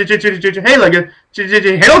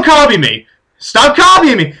 don't copy me! Stop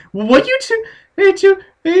copying me! What you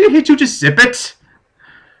just sip it?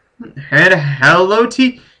 And hello,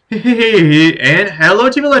 Team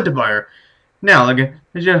Electabuzz. Now, now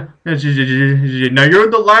you're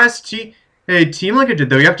the last team that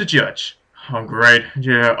we have to judge. Oh great,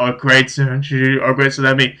 great. So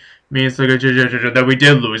that means that we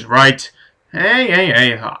did lose, right? Hey,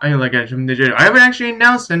 I haven't actually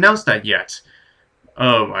announced that yet.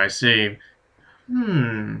 Oh, I see.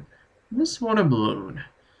 This water balloon.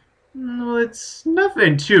 Well, it's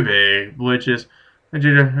nothing too big, which is good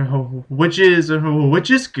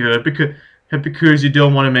because you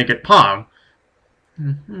don't want to make it pop.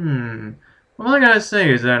 All I gotta say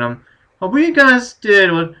is that we guys did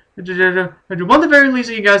at the very least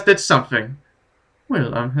you guys did something.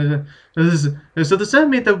 Well, so does that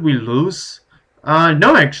mean that we lose?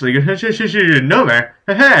 No, actually, no,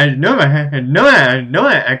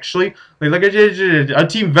 actually, a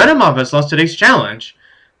Team Venom of us lost today's challenge.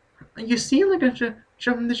 You see, you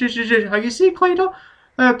see, Claydol,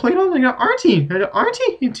 our team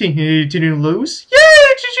didn't lose. Yay!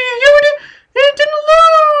 It didn't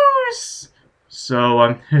lose.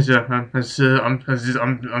 So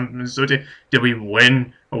did we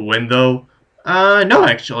win though? No,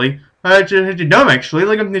 actually. A team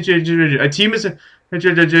is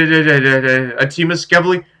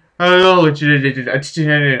Escavalier. A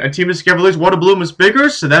team of Escavalier's water balloon was bigger,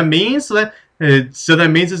 so that means that Team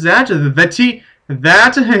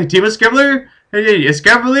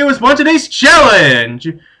Escavalier was won today's challenge.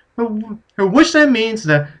 Which means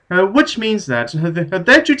that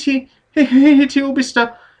your team will be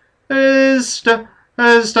stuck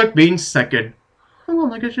being second. How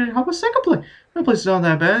about second place? That place is not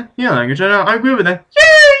that bad. Yeah, I agree with that.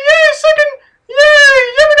 Yay, second! Yay,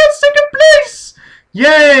 we got second place!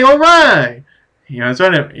 Yay, alright! Yeah, that's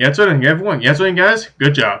right, everyone. Yeah, that's right, guys.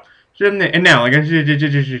 Good job. And now,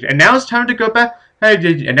 it's time to go back.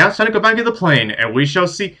 And now it's time to go back to the plane, and we shall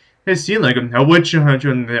see which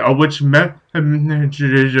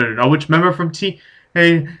member from Team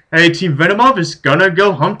Venomov is gonna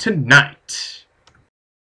go home tonight.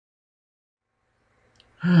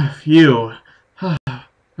 Phew.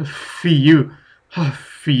 For you, like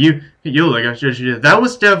that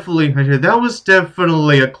was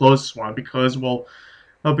definitely a close one because like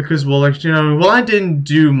I didn't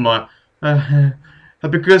do my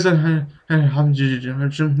because I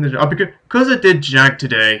did Jack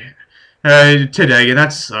today, and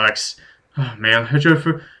that sucks. Oh man,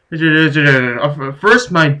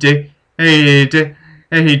 first my day, he did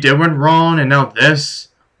went wrong, and now this.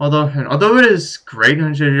 Although it is great,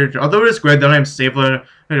 that I'm safe for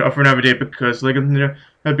another day because I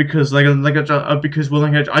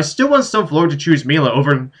still want Sunflora to choose Mila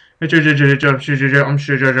over I'm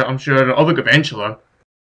sure over Gavantula.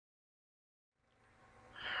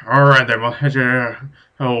 Alright then, well,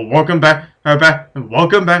 welcome back a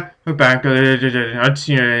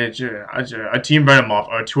team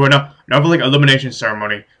Venomoth to another like elimination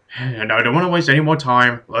ceremony. And I don't want to waste any more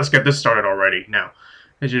time. Let's get this started already. Now,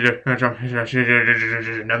 now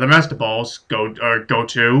the Master Balls go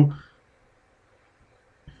to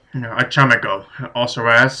a Chameko, also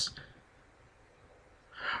as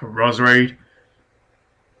Roserade,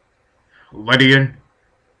 Lydian,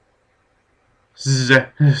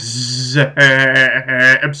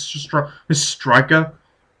 Zebstrika,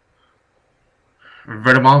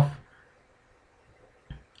 Venomoth,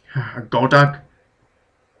 Golduck,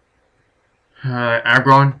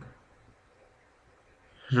 Agron,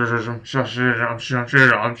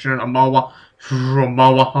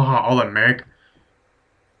 Olympic,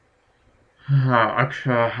 a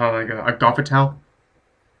Gothitelle,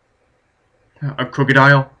 a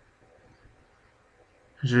Crocodile,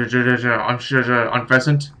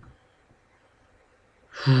 Unpheasant,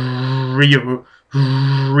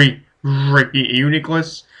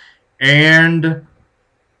 Uniqueless, and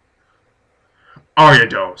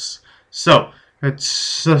Ariados. So it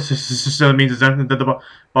means that the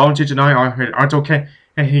volunteers and I aren't okay.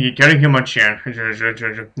 And getting Hitmonchan.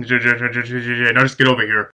 Now just get over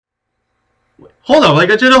here. Hold on,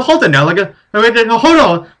 hold on now, hold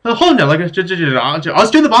on, I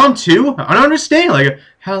was doing the bottom too. I don't understand, I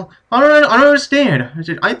don't understand.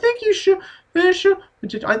 I think you should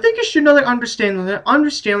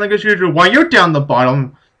understand why you're down the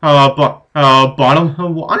bottom. I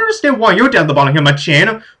understand why you're down the bottom here, my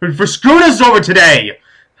chan. For screwing us over today.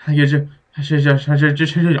 I agree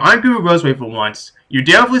with Roserade for once. You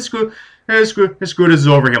definitely screwed us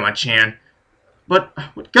over here, my chan. But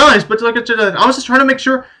guys, I was just trying to make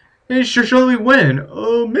sure we win.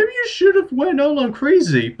 Maybe you should have went all on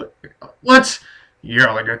crazy. But what?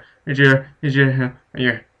 You're your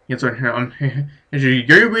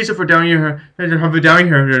reason for down here,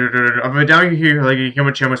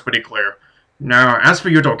 Hitmonchan was pretty clear. Now, as for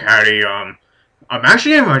you, Dokati, I'm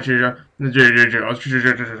actually,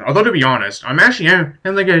 although to be honest, I'm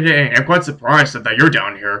quite surprised that you're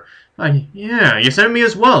down here. Yeah, you sent me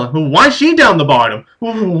as well. Why's she down the bottom?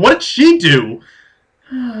 What did she do?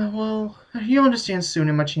 Well, you'll understand soon,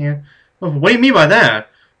 Hitmonchan. What do you mean by that?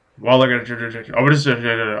 Well, I would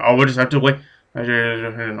just have to wait. I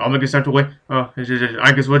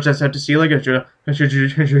guess we'll just have to see, who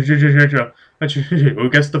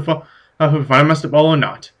gets the final Master Ball or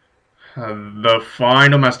not. The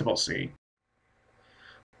final Master Ball scene.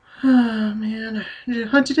 Man,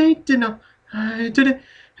 today did not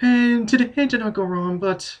go wrong,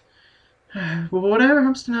 but whatever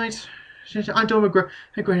happens tonight, I don't regret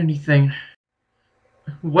anything.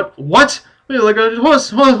 What? Wait, hold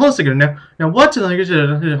on a second now. Now what?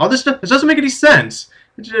 All this stuff, it doesn't make any sense.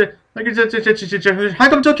 How come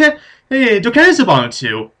Dokkan's the bottom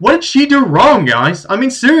too? What did she do wrong, guys? I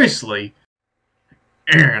mean, seriously.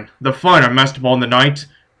 And the final Master Ball in the night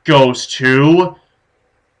goes to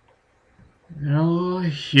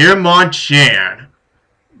Hitmonchan.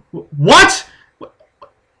 What?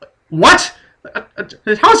 What?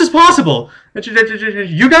 How is this possible?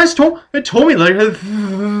 You guys told me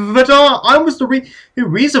that I was the reason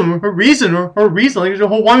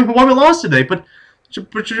why we lost today. But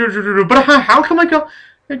how come I go?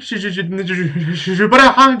 But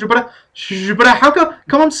how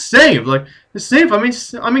come I'm saved? Saved? I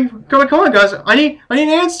mean, come on, guys. I need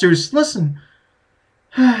answers. Listen.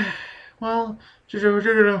 Well, I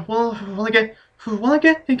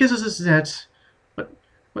guess this is it. But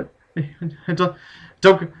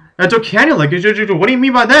Dokkan, what do you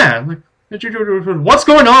mean by that? What's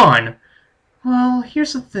going on? Well,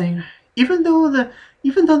 here's the thing. Even though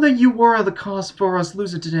you were the cause for us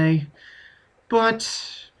losing today, but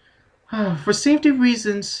for safety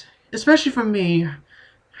reasons, especially for me,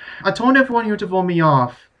 I told everyone here to vote me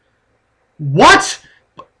off. What?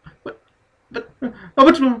 But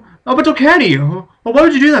Dokkan, why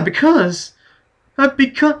would you do that? Because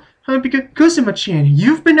because Simisage,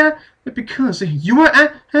 you've been because you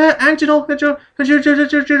are acting all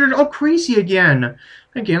crazy again.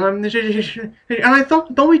 Again, and I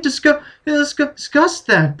thought we discussed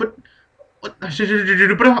that, but I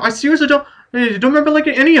seriously don't remember like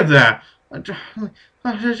any of that. Oh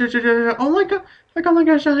my god,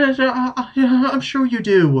 I'm sure you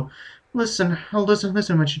do. Listen,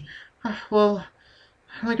 Simisage. Well,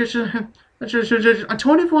 like I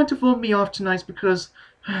told everyone to vote me off tonight because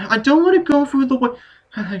I don't want to go through the way.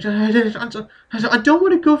 I don't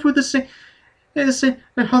want to go through the same same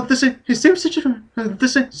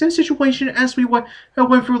situation as we went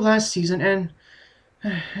through last season, and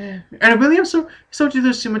I really am so to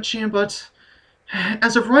this Simisage, but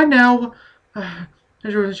as of right now,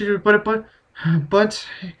 but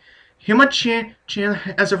Hitmonchan,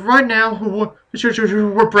 as of right now,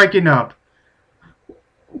 we're breaking up.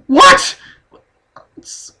 What?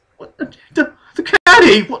 The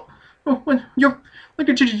caddy? What? You're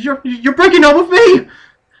breaking up with me?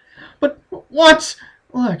 But what?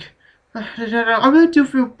 Look, I really do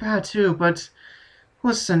feel bad too. But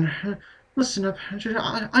listen up. I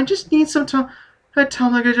just need some time. I just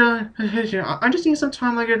need some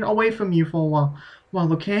time away from you for a while,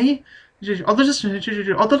 okay? Although this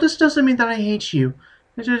doesn't mean that I hate you.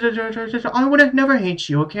 I would never hate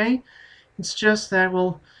you, okay? It's just that,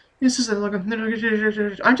 well, this is like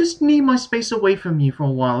I just need my space away from you for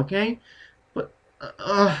a while, okay? But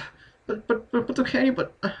okay,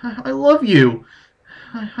 but I love you.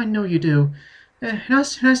 I know you do.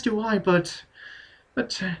 As do I, but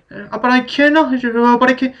I cannot. I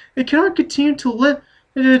cannot continue to live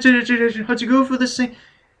to go through the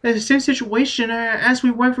same situation as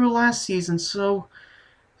we went through last season. So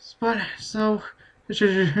we're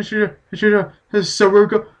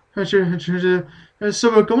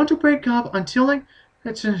going to break up until I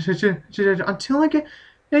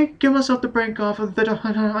give myself the break off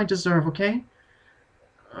that I deserve. Okay.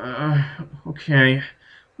 Okay.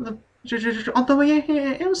 Although I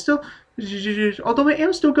am still going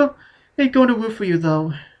to root for you,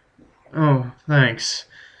 though. Oh, thanks.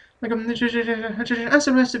 Like as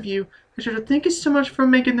the rest of you, thank you so much for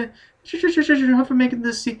making this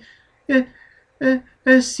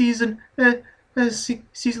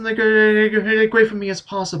season like great for me as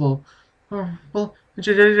possible. Well, I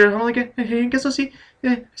guess I'll see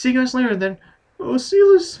you guys later then. Oh, see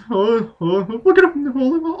you later. Look at him.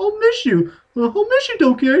 I'll miss you. I'll miss you,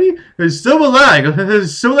 Dokari. So will I.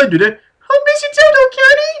 So will I do that. I'll miss you too,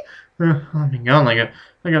 Dokari. Oh my god,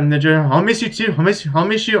 I'll miss you too. I'll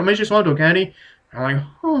miss you as well, Dokari. I'm like,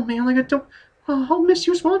 oh man, I'll miss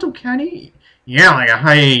you as well, Dokari.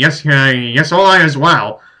 Yeah, yes, all I as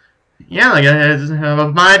well. Yeah,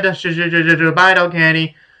 bye,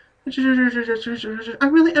 Dokari. I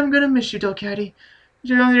really am gonna miss you, Dokari.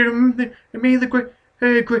 May the great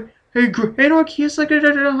Arceus,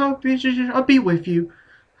 I'll be with you.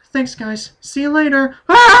 Thanks, guys. See you later.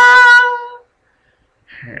 Ah!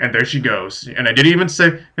 And there she goes. And I didn't even say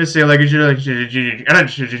like and I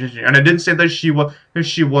didn't say that she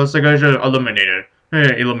was eliminated.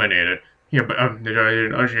 Yeah,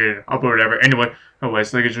 but whatever. Anyway, and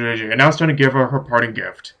now it's time to give her parting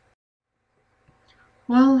gift.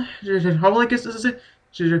 Well, I guess this is it.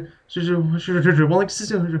 Well,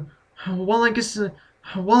 I guess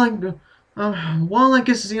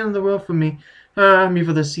it's the end of the world for me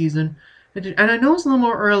for this season. And I know it's a little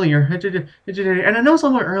more earlier. And I know it's a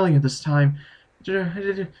little more earlier this time.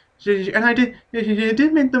 And I did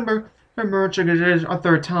make the merge a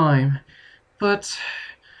third time. But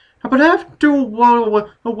after what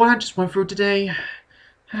I just went through today,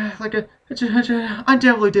 I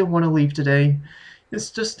definitely didn't want to leave today.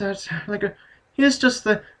 It's just that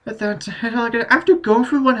after going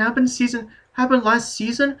through what happened last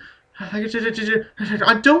season, I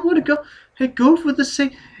don't want to go through the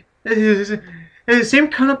same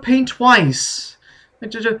kind of pain twice.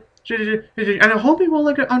 And I hope you will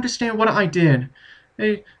understand what I did.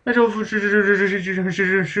 What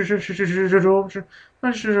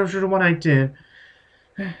I did.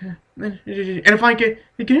 And if I get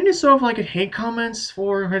any sort of hate comments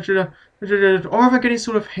or if I get any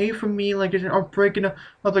sort of hate from me or breaking up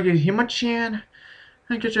Hitmonchan,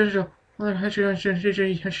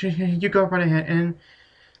 you go right ahead and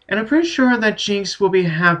I'm pretty sure that Jinx will be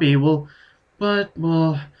happy. Although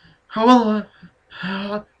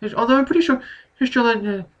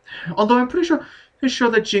I'm pretty sure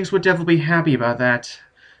that Jinx would definitely be happy about that.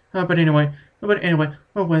 But anyway, so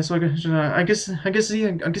I guess the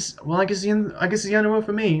end of it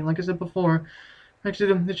for me, like I said before.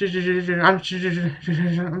 Actually, I'm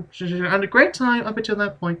a great time up until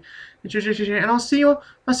that point. And I'll see you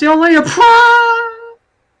later.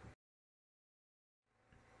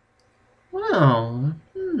 Well,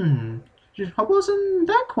 wasn't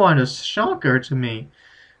that quite a shocker to me?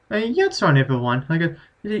 Yes, on everyone.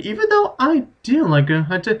 Even though I do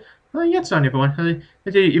yes, on everyone.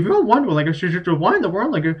 If you wonder, why in the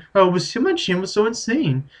world, was Hitmonchan was so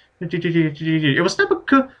insane? It was not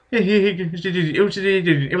because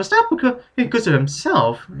it was not because of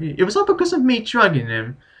himself. It was all because of me drugging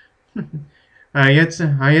him. Yes,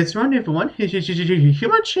 on everyone.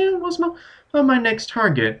 Hitmonchan was my next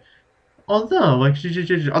target. Although I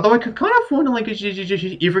could kind of wonder,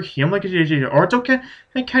 either him, or it's okay,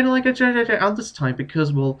 and kind of at this time,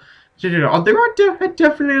 because, well, there were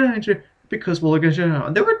definitely, because, well,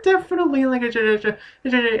 there were definitely,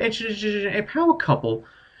 a power couple.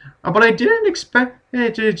 But I didn't expect, I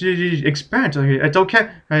don't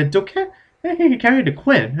care, he carried a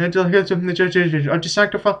Quinn, to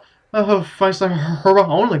sacrifice her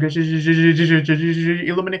own,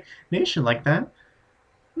 elimination like that.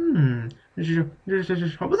 Well,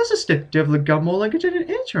 this is definitely got more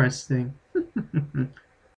interesting.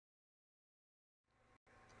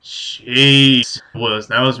 Jeez,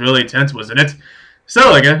 that was really intense, wasn't it? So,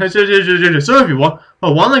 so if you want,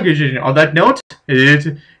 on that note,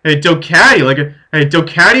 Dokati,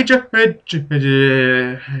 Dokati just,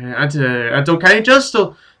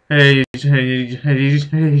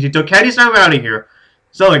 Dokati's now out of here.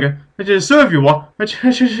 So, if you want,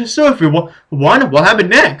 what happened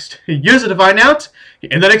next? Use it to find out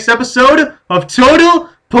in the next episode of Total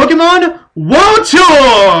Pokemon World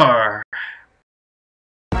Tour!